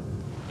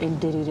энэ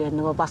дээр ирээ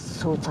нөгөө бас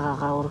сүү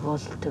цагаагаа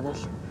өргөөл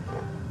тэгэл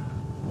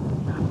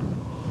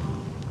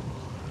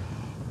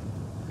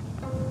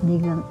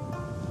нэгэн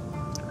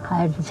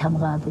хайрлаж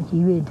хамгаад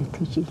ивэд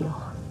итгэж ирэх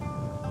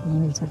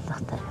ийм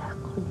зөвлөгтэй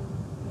байхгүй.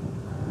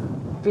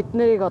 Бид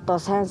нарыг одоо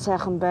сайн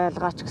сайхан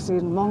байлгаач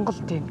гэсэн энэ Монгол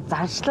тийм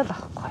заншлал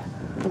авахгүй.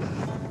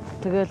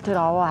 Тэгэл тэр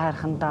овоо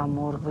хайрхандаа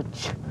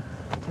мөргөж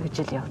тэгж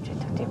л явж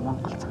байдаг тийм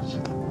Монгол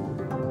заншлал.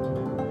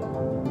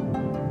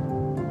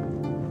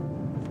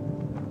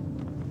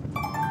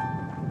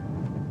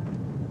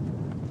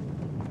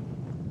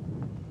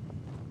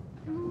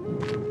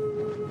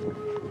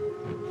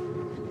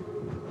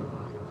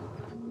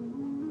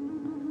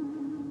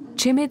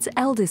 Chimid's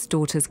eldest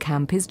daughter's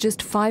camp is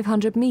just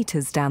 500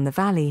 metres down the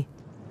valley.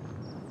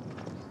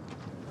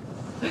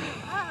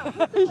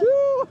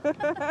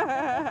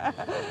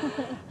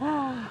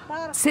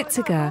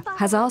 Sitsiga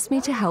has asked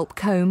me to help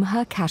comb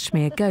her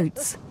cashmere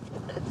goats.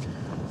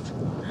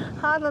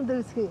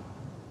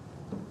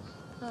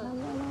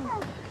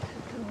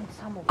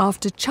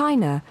 After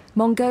China,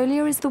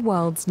 Mongolia is the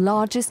world's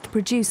largest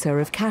producer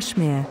of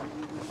cashmere.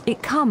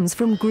 It comes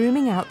from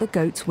grooming out the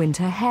goats'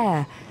 winter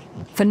hair.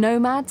 For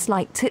nomads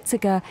like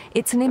Tыдтуярык,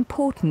 it's an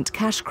important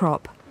cash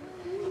crop.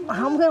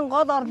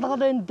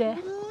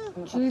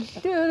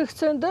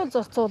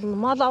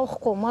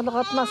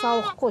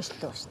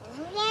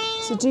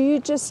 So do you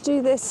just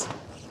do this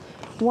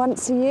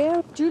once a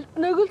year?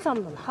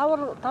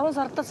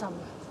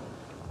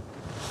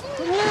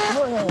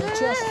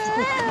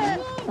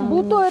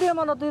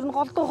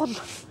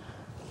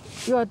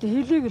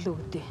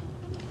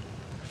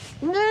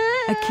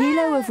 A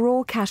kilo of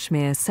raw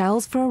cashmere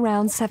sells for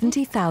around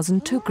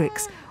 70,000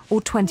 tugriks, or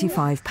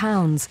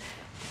 £25.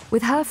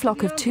 With her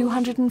flock of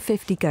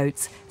 250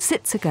 goats,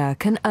 Sitsiga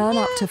can earn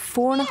up to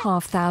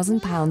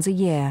 £4,500 a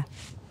year.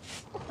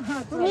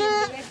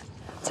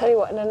 Tell you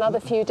what, in another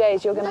few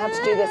days you're going to have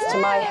to do this to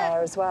my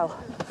hair as well.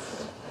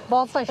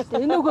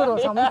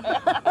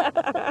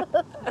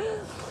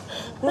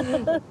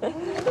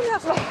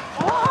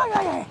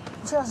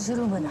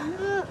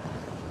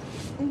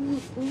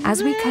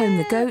 As we comb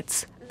the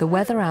goats, the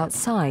weather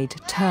outside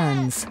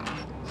turns.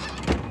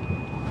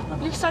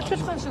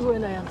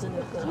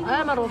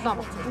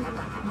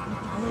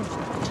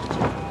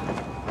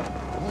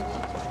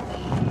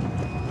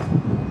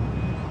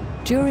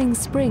 During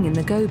spring in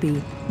the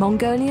Gobi,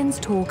 Mongolians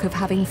talk of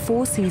having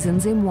 4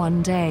 seasons in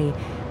one day,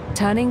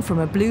 turning from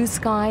a blue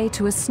sky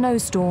to a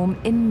snowstorm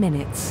in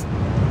minutes.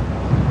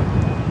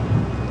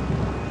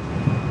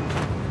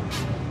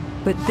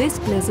 But this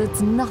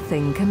blizzard's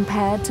nothing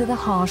compared to the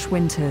harsh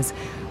winters,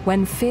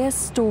 when fierce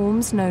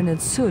storms known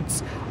as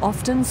suds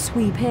often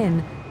sweep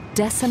in,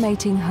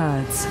 decimating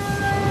herds.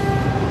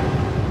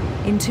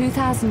 In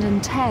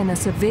 2010, a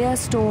severe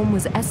storm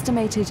was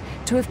estimated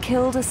to have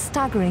killed a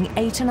staggering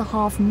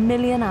 8.5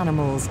 million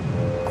animals.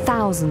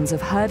 Thousands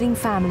of herding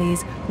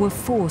families were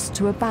forced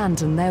to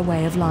abandon their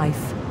way of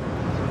life.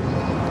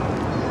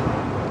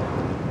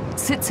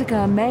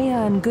 Sitsiga may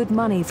earn good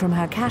money from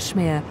her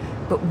cashmere,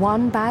 but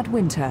one bad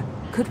winter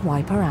could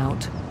wipe her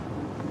out.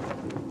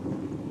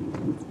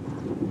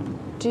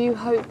 Do you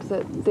hope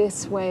that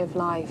this way of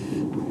life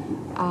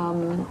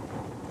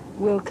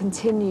will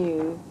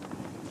continue,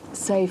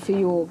 say, for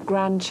your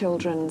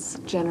grandchildren's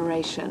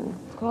generation?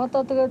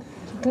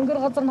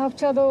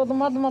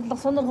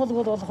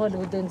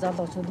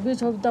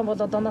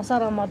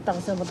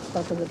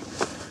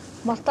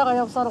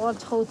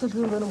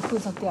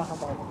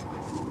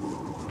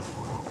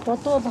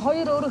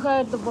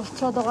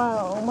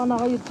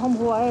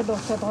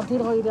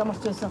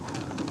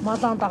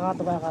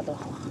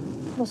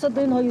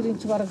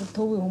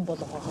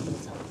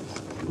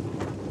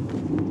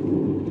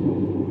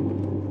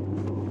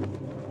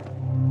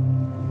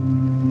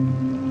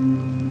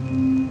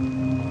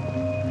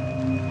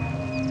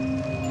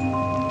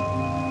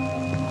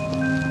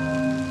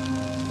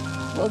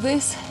 Well,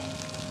 this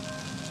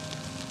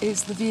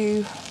is the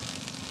view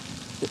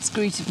that's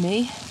greeted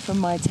me from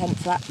my tent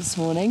flat this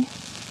morning.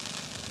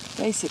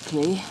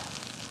 Basically,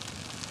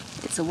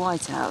 it's a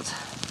whiteout.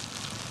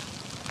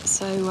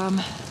 So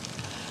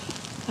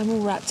I'm all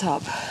wrapped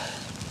up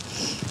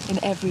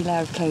in every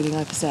layer of clothing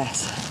I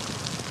possess.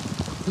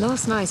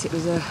 Last night it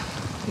was a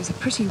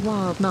pretty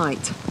wild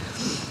night,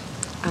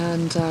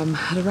 and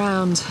at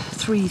around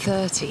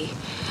 3:30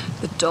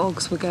 the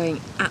dogs were going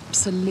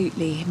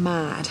absolutely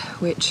mad,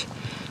 which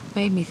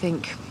made me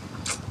think,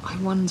 I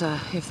wonder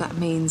if that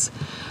means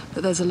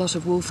that there's a lot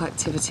of wolf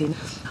activity.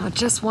 I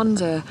just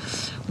wonder,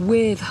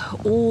 with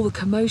all the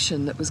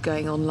commotion that was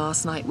going on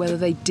last night, whether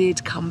they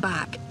did come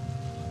back.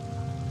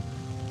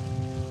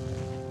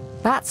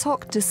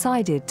 Batsok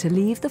decided to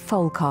leave the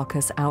foal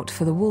carcass out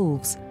for the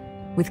wolves.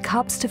 With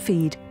cubs to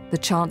feed, the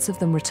chance of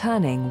them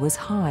returning was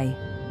high.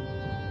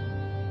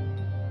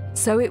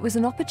 So it was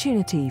an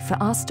opportunity for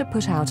us to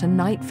put out a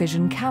night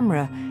vision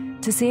camera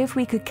to see if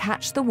we could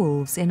catch the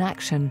wolves in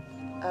action.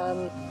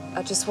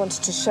 I just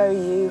wanted to show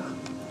you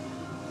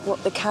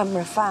what the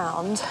camera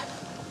found.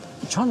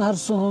 전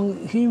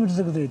харсан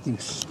хиймэрлэг дэдэг.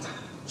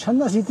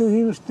 Чанаас идэх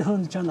хиймэртэй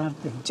хүн чан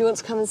харддаг. Do you want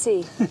to come and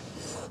see?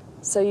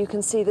 So you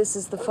can see this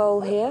is the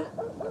foal here.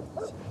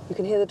 You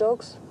can hear the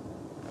dogs.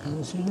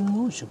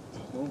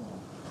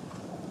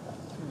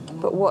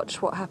 But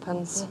watch what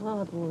happens.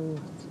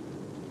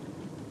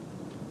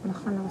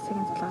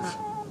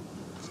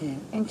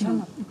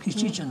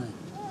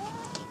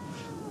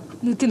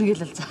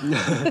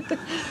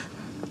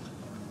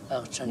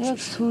 Яг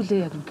сүүлээ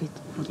яг ингэж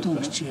бүдүүн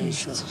гिचээ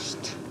шүү.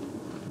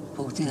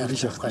 Бүгдийг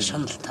авчихгаа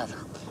шанал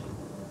таалах.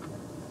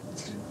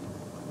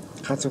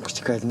 Ганц өнгөч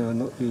гээл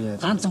нөө юу яа.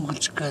 Ганц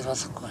өнгөч гээл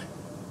болохгүй.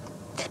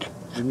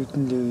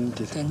 Нүдэн л юм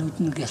дээр. Тэ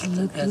нүдэн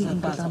гээл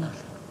баалаа.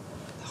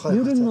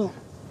 Ер нь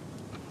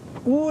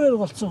үүрээр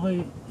болцоогоо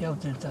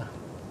явдаг да.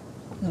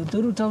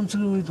 4-5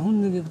 цагийн үед хүн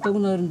нэг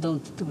дагнаар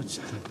давтдаг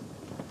үстэй.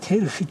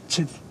 Тэр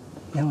хитчил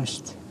ямар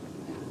шүү дээ.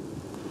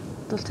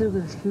 Бол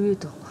тэргээр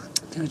хөвөөд байгаа.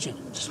 Тэгж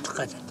тусдах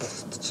гэж байна.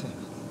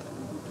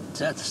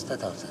 За тастаа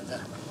тавтаа да.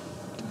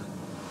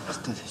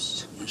 Тастаа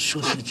тавьчих.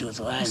 Шүлж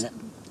бол байна.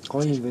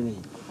 Гоё юм байна.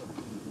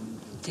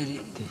 Тэр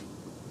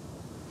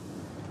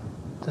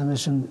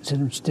танашин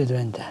сэрэмжтэй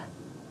байна да.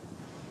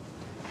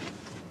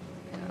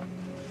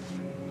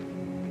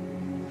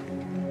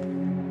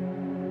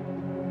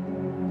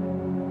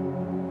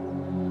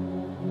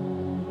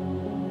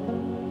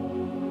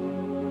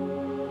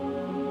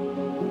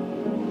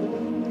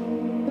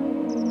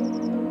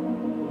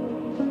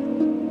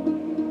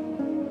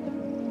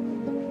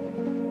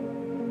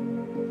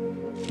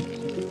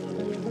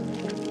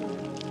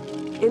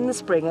 In the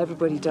spring,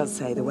 everybody does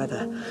say the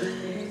weather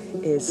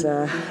is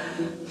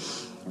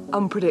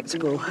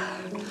unpredictable,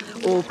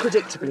 or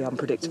predictably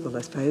unpredictable,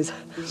 I suppose.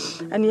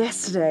 And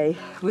yesterday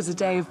was a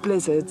day of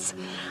blizzards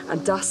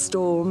and dust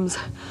storms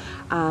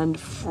and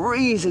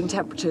freezing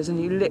temperatures, and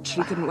you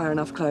literally couldn't wear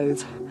enough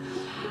clothes.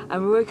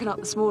 And we're woken up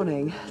this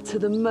morning to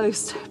the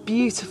most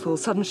beautiful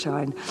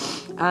sunshine,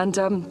 and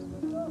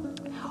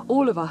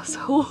all of us,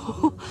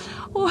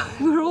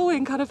 we're all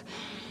in kind of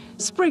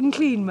spring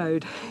clean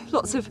mode.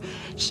 Lots of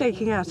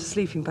shaking out of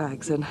sleeping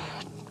bags and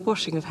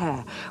washing of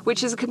hair,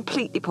 which is a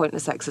completely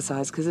pointless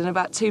exercise because in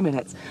about 2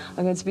 minutes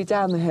I'm going to be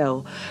down the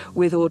hill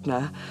with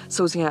Ordner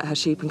sorting out her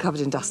sheep and covered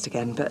in dust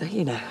again, but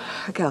you know,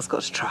 a girl's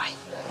got to try.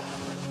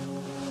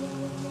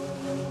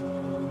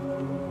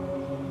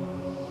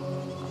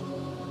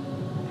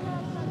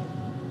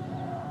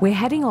 We're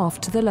heading off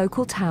to the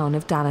local town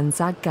of Dalan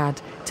Zaggad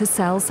to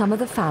sell some of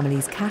the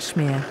family's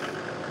cashmere.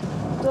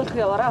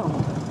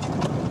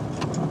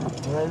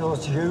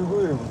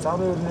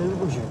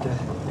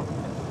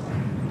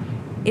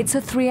 It's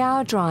a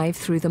 3-hour drive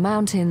through the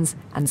mountains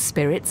and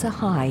spirits are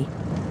high.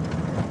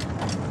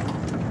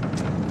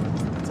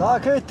 I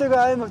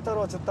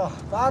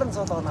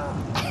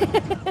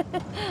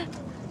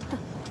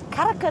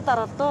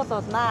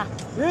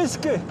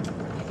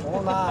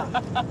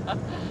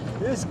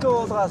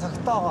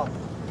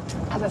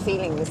have a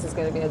feeling this is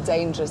going to be a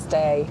dangerous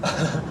day,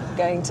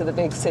 going to the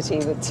big city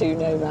with 2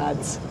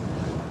 nomads.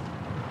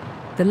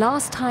 The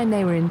last time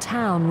they were in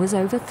town was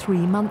over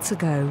 3 months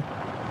ago.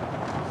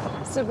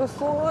 So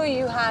before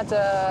you had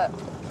a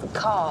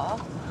car,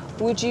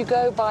 would you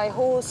go by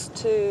horse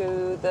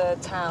to the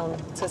town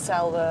to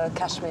sell the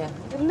cashmere?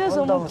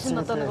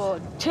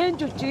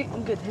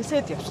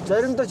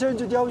 Заримдаа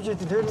чэнжүүд явж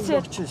идэв тэр нь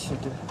явчих шүү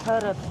дээ.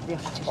 Хараад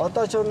явчих.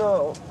 Одоо ч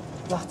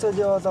нахцал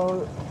яваад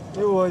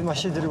юу вэ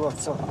машин дэрэг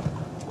болсон.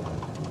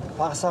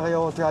 Багасаага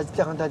явуулдаг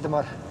ажлынхан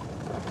талмаар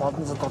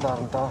 700 доллар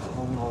даа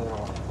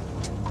өмнө.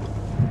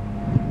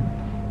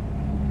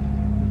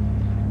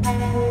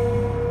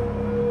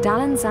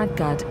 Dalan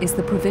Zaggad is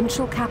the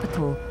provincial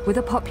capital with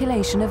a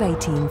population of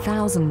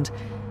 18,000.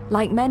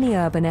 Like many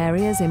urban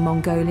areas in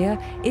Mongolia,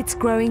 it's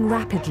growing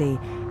rapidly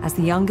as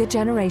the younger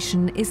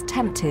generation is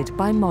tempted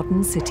by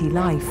modern city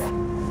life.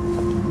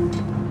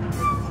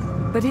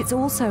 But it's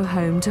also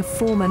home to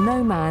former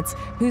nomads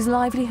whose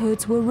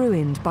livelihoods were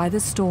ruined by the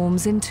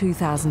storms in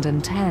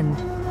 2010.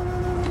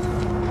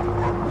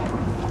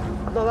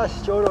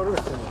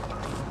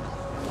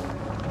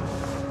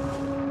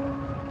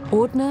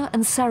 Ordner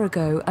and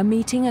Serago are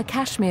meeting a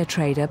cashmere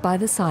trader by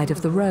the side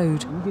of the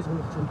road.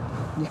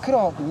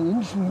 Микро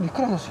энэ шиг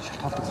микроноос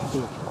шалтгаалдаг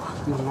гэдэг.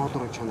 Юу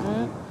нодор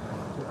чанар.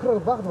 Микро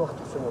баг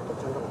гэсэн юм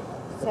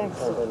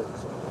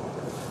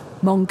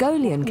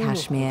Mongolian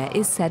cashmere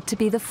is said to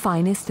be the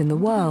finest in the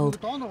world.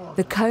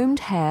 The combed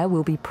hair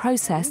will be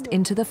processed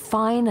into the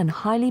fine and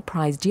highly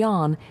prized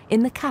yarn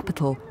in the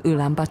capital,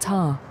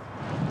 Ulaanbaatar.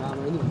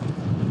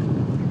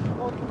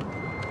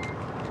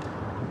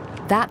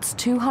 That's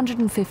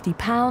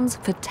 £250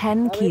 for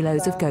 10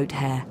 kilos of goat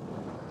hair.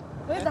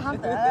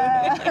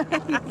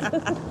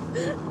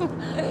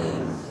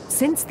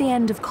 Since the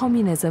end of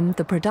communism,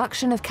 the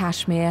production of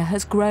cashmere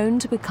has grown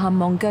to become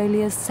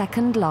Mongolia's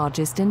second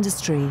largest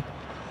industry.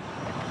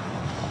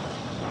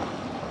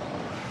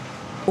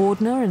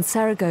 Ordner and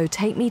Serigo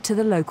take me to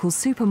the local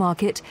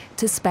supermarket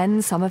to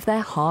spend some of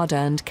their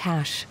hard-earned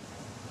cash.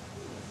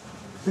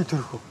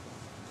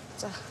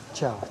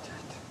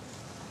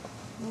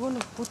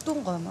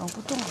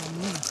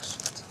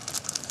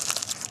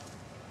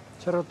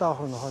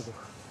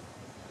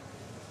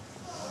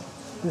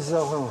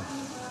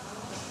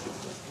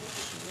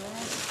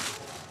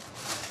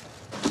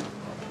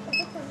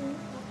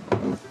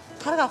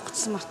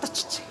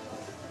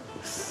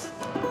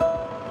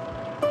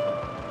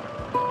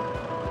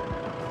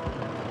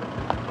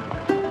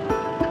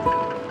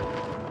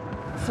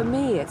 For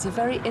me, it's a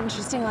very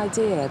interesting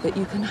idea that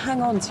you can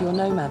hang on to your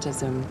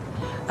nomadism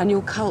and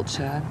your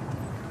culture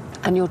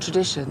and your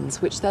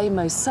traditions, which they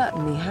most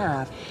certainly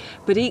have.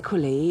 But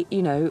equally,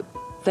 you know,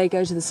 they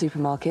go to the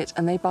supermarket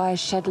and they buy a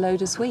shed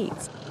load of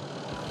sweets.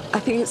 I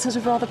think it's sort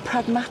of rather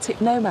pragmatic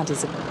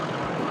nomadism.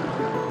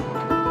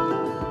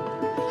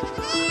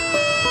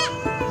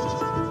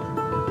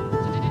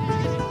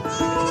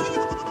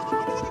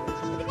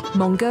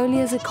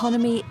 Mongolia's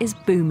economy is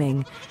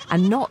booming,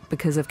 and not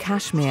because of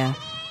cashmere.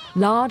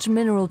 Large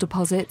mineral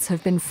deposits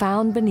have been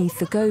found beneath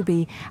the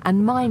Gobi,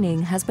 and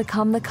mining has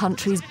become the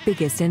country's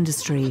biggest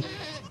industry.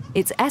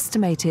 It's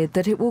estimated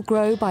that it will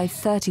grow by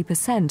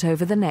 30%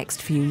 over the next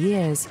few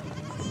years.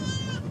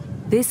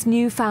 This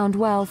newfound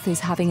wealth is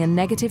having a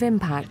negative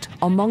impact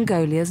on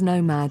Mongolia's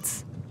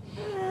nomads.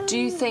 Do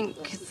you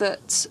think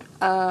that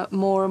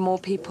more and more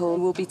people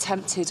will be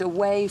tempted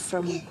away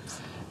from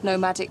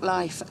nomadic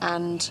life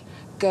and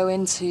go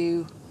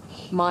into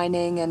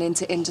mining and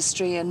into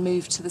industry and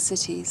move to the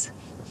cities?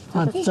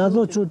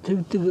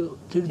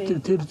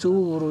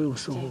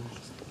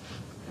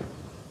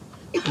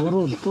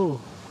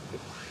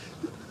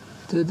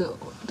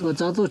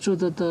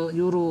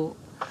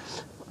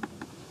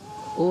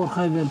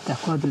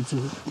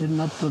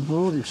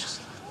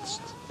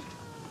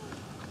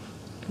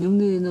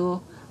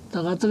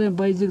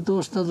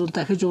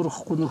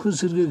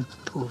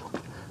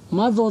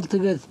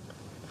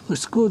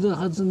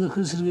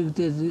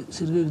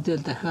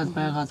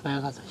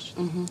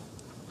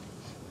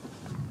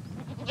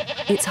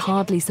 It's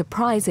hardly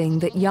surprising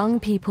that young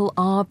people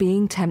are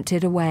being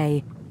tempted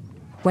away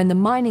when the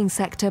mining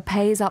sector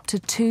pays up to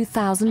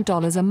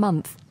 $2,000 a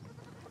month,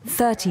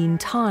 13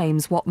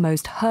 times what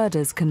most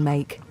herders can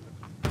make.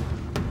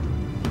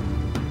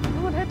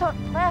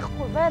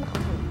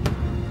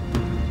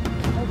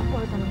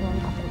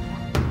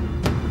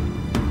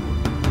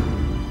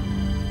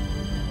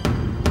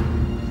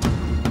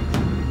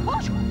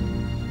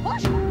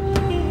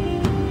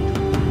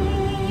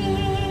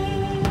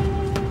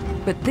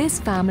 But this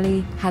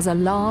family has a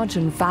large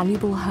and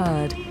valuable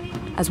herd.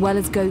 As well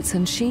as goats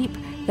and sheep,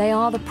 they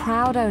are the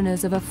proud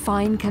owners of a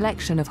fine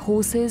collection of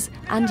horses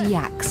and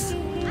yaks.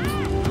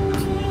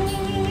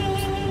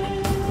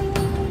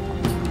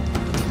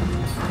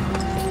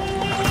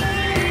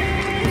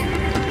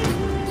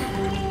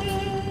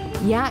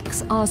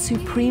 Yaks are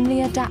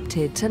supremely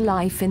adapted to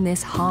life in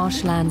this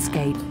harsh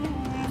landscape.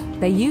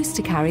 They used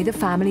to carry the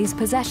family's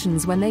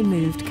possessions when they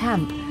moved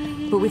camp,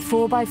 but with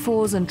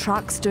 4x4s and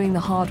trucks doing the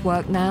hard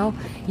work now,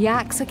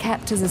 yaks are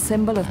kept as a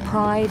symbol of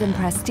pride and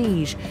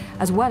prestige,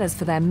 as well as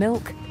for their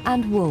milk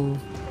and wool.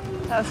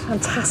 That was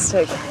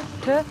fantastic.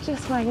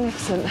 Just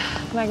magnificent,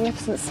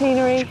 magnificent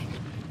scenery.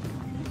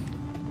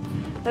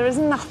 There is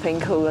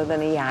nothing cooler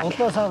than a yak.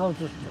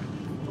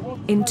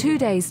 In 2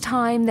 days'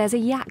 time, there's a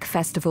yak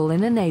festival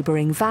in a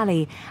neighbouring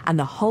valley, and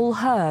the whole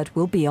herd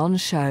will be on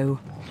show.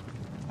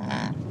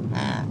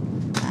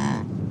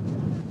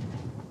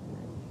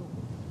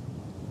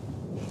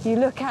 You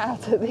look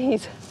out at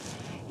these,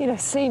 you know,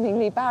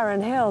 seemingly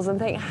barren hills and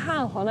think,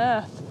 how on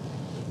earth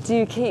do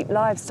you keep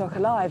livestock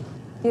alive?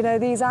 You know,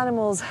 these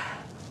animals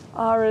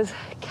are as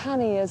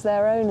canny as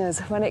their owners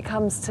when it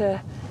comes to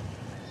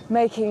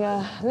making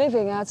a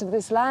living out of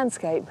this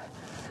landscape.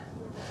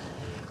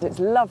 It's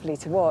lovely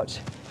to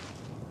watch.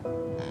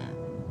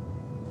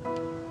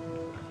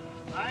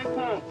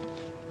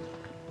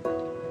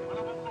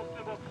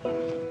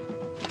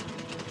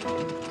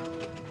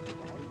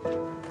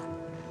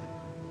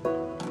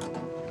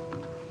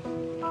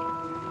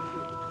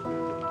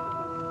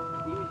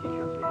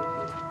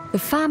 The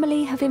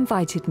family have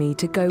invited me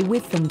to go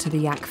with them to the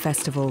yak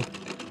festival,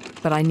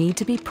 but I need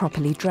to be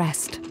properly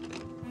dressed.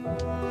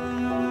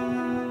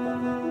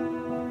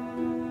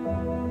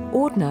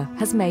 Ordner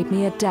has made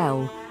me a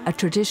dell, a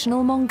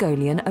traditional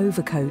Mongolian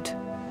overcoat.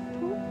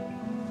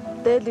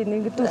 It's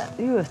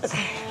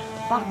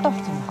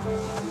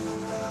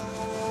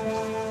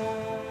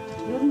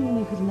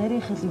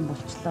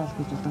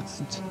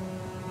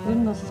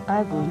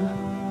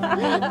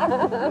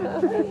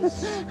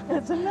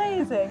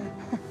amazing.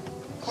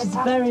 She's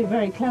very,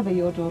 very clever,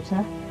 your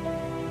daughter.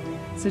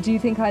 So do you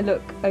think I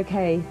look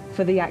okay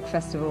for the Yak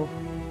Festival?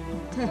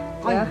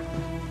 Yeah?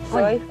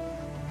 Sorry?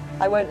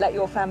 I won't let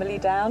your family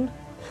down?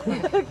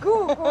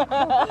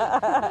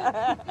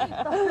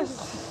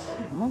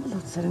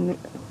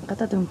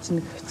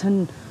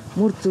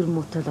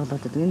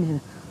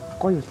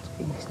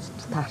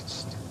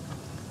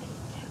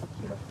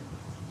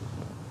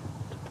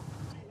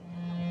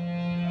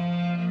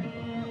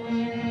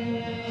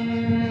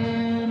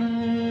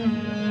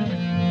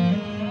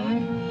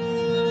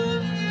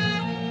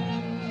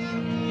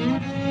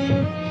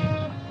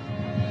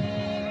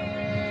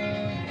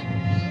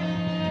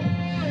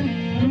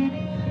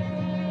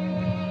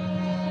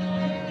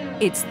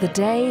 It's the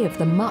day of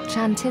the much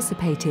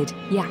anticipated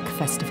Yak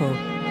Festival.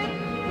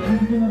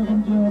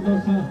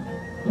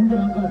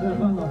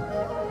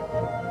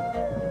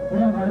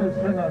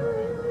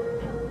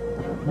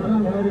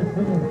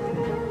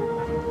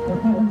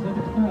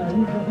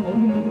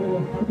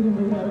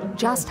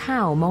 Just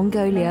how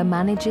Mongolia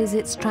manages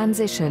its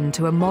transition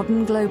to a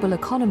modern global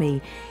economy,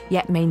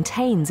 yet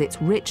maintains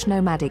its rich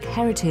nomadic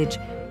heritage,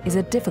 is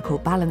a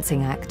difficult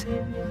balancing act.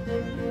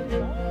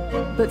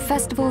 But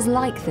festivals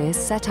like this,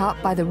 set up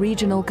by the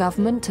regional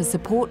government to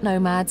support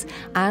nomads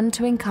and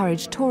to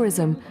encourage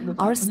tourism,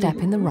 are a step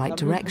in the right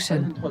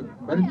direction.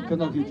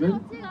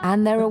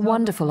 And they're a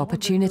wonderful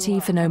opportunity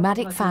for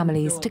nomadic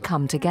families to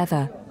come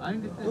together.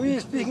 Do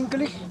you speak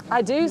English?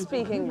 I do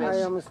speak English.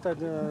 I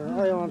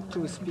want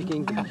to speak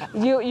English.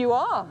 You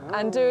are,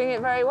 and doing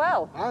it very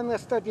well. I'm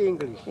studying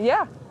English.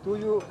 Yeah. Do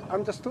you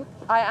understood?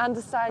 I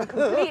understand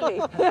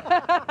completely.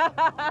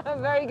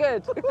 Very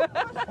good.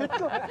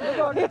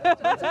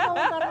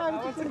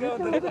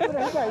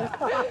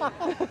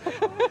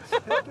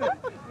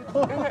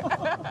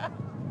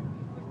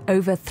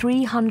 Over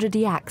 300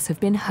 yaks have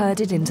been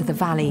herded into the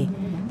valley.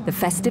 The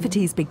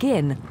festivities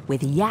begin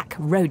with Yak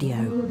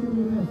Rodeo.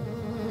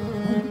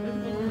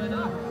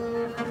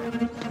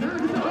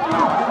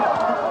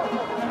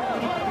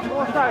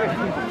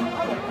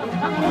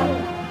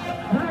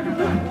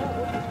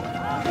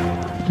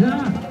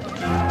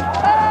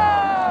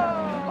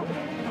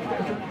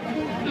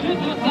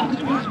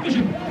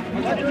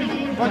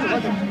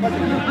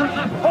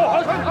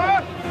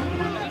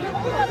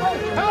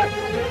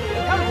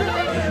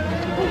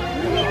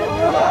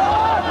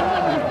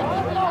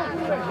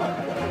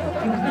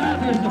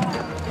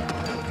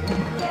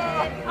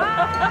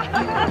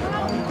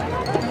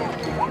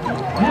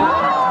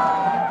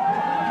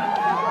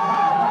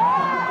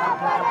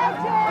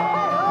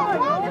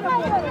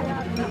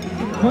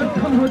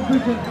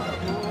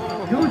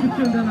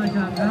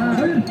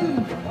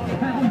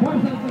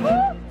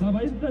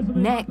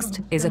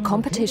 Next is a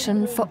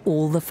competition for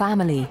all the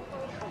family.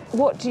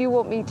 What do you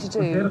want me to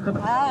do?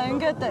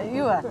 Ингээд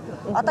юу вэ?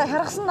 Одоо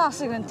хэрэгсэн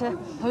насыг гэн тэ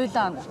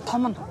хуйлаа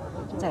том нь.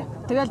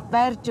 Тэгэл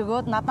байрж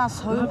өгөөд надаас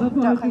сувж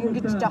яах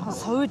ингэж жоохон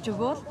сувж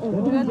өгөөл.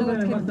 Тэгэл нөгөө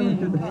тэгэхээр би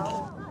ингээд.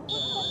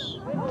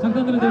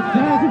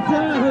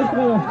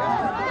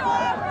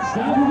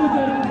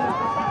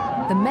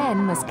 The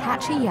men must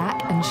catch a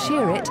yak and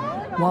shear it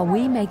while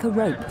we make a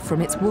rope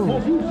from its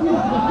wool.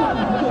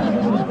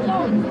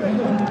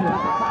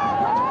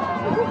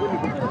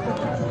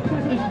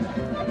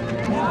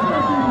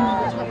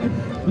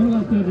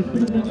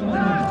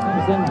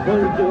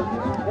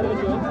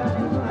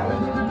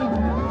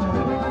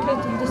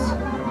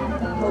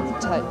 Hold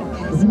it tight,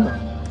 okay.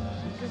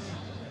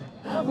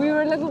 We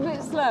were a little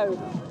bit slow.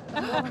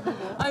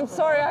 I'm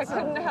sorry, I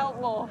couldn't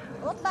help more.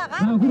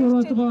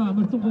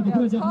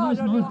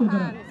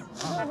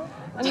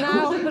 And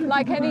now,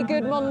 like any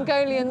good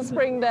Mongolian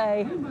spring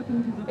day,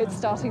 it's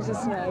starting to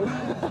snow.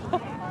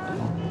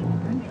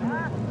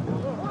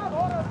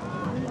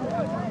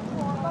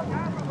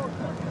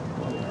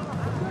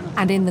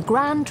 And in the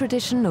grand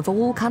tradition of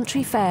all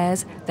country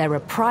fairs, there are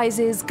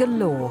prizes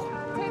galore.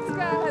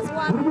 Titska has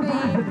won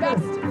the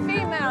best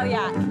female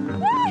yak.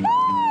 Woohoo!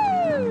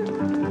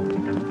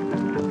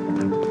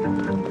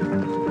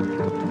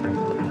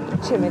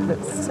 Chimid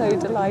looks so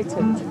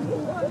delighted.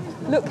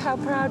 Look how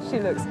proud she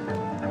looks.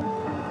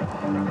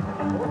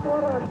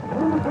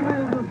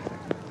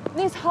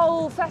 This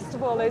whole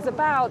festival is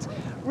about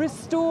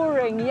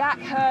restoring yak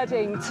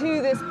herding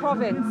to this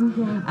province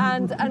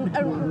and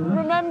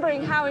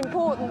remembering how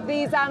important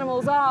these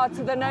animals are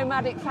to the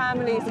nomadic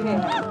families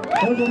here.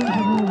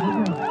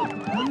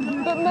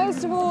 But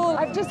most of all,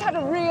 I've just had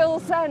a real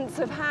sense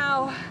of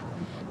how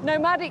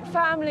nomadic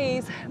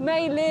families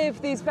may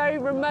live these very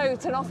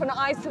remote and often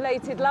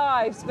isolated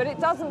lives, but it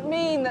doesn't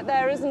mean that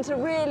there isn't a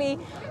really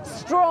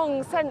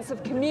strong sense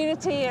of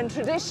community and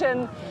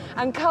tradition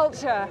and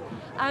culture.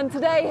 And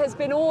today has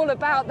been all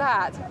about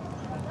that.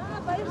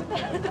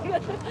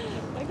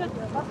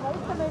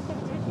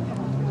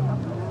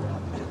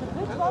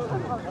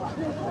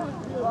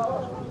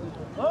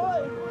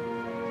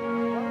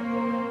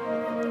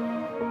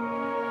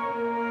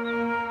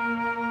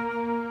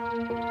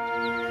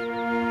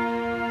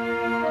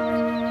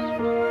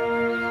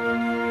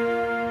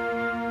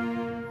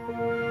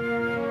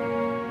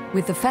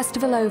 With the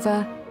festival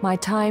over, my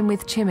time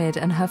with Chimid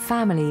and her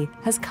family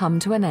has come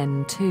to an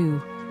end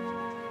too.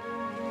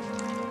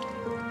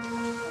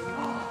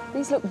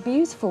 These look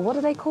beautiful. What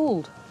are they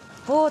called?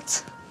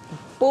 Boats.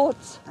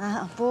 Boats.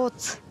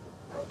 Boats.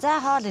 За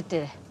хоол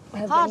дээр.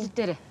 Хоол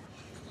дээр.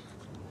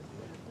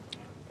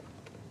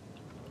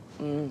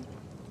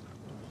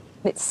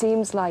 It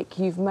seems like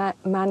you've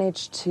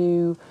managed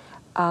to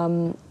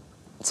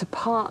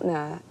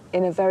partner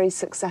in a very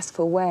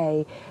successful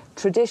way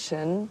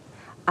tradition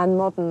and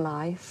modern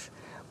life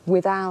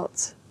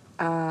without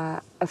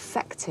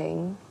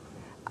affecting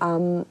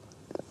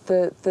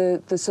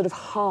the sort of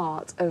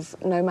heart of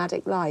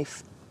nomadic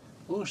life.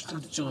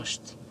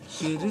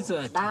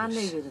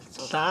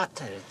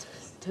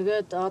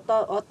 Тэгээд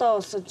одоо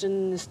болсон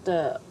чинь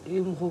нэстэ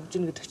юм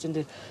хөгжин гэдэг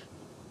чинь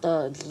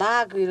одоо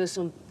лаг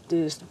ерөөсөн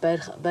дээрс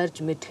барьж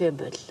мэдэх юм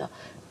байлаа.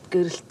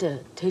 Гэрэлтэй,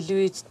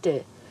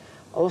 телевизтэй,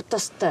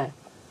 утастай.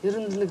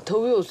 Ер нь нэг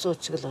төвийн улс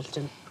уучиг л болж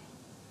байна.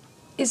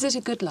 Is it a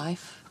good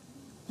life?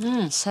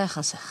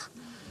 Сайхан.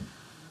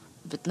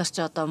 Бид нар ч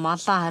одоо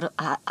малаа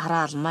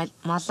хараал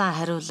малаа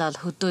хариулаад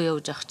хөдөө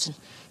явж авах чинь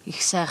их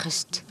сайхан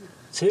шүү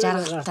дээ.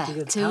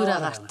 Жаргалтай, цэвэр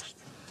агарт.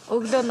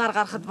 Өглөө нар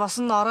гарахад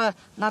босон орой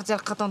нар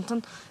жаргахад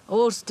унтна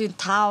өөрсдийн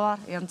таавар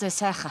янзын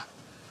сайхан.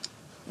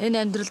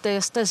 Энэ амьдралдаа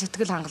ястай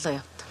сэтгэл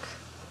хангалуун явдаг.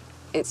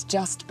 It's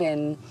just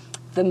been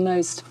the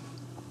most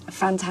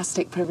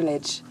fantastic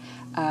privilege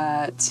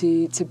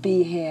to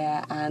be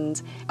here,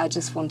 and I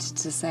just wanted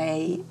to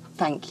say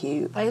thank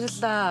you.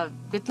 Баярлалаа.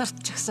 Бид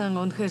нарт ч гэсэн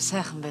үнэхээр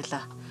сайхан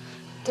байлаа.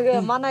 Тэгээ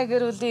манай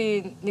гэр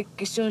бүлийн нэг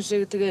гишүүн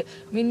шиг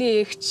тэгээ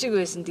миний эгч шиг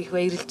байсан их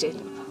баярлж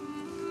байна.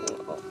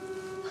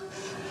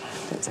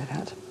 Don't say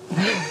that.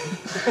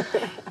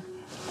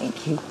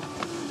 Thank you.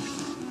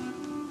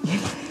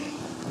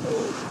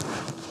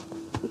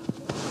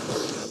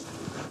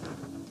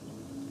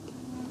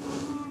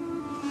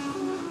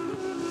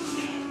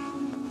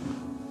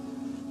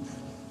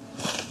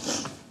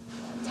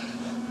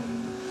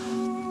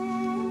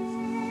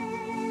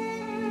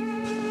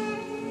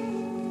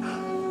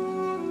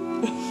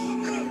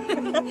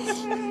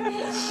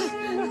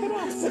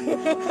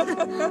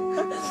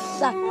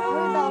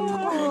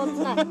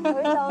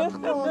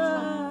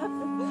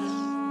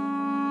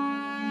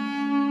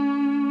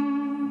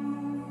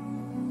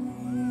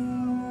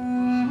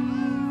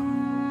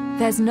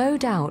 There's no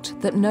doubt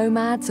that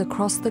nomads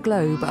across the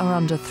globe are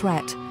under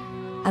threat,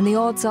 and the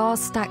odds are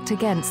stacked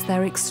against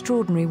their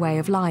extraordinary way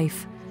of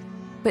life.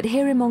 But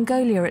here in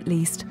Mongolia, at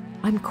least,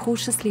 I'm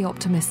cautiously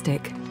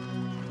optimistic.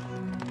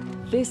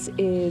 This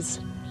is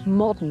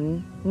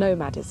modern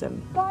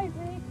nomadism.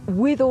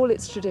 With all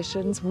its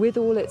traditions, with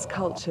all its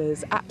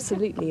cultures,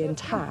 absolutely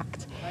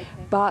intact.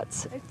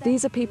 But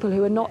these are people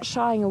who are not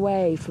shying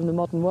away from the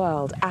modern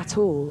world at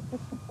all.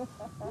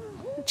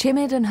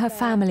 Chimid and her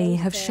family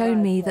have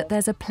shown me that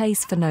there's a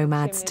place for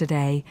nomads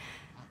today,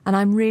 and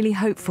I'm really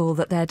hopeful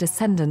that their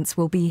descendants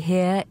will be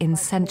here in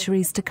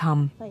centuries to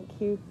come. Thank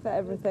you for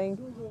everything.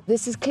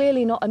 This is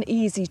clearly not an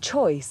easy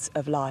choice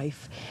of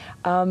life,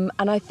 and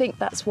I think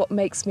that's what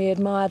makes me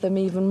admire them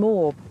even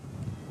more.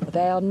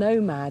 They are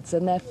nomads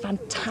and they're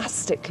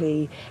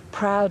fantastically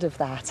proud of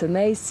that, and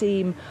they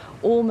seem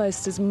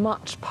almost as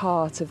much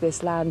part of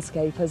this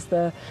landscape as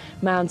the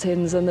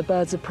mountains and the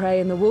birds of prey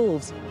and the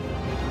wolves.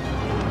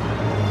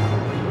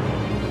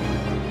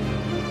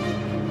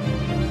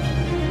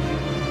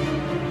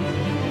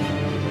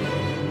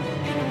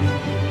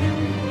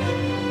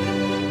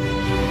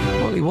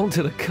 He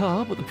wanted a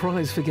car, but the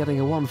prize for getting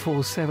a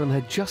 147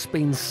 had just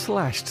been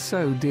slashed,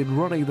 so did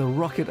Ronnie the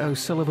Rocket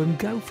O'Sullivan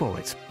go for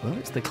it? Well,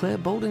 it's the Claire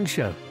Balding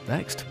Show,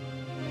 next.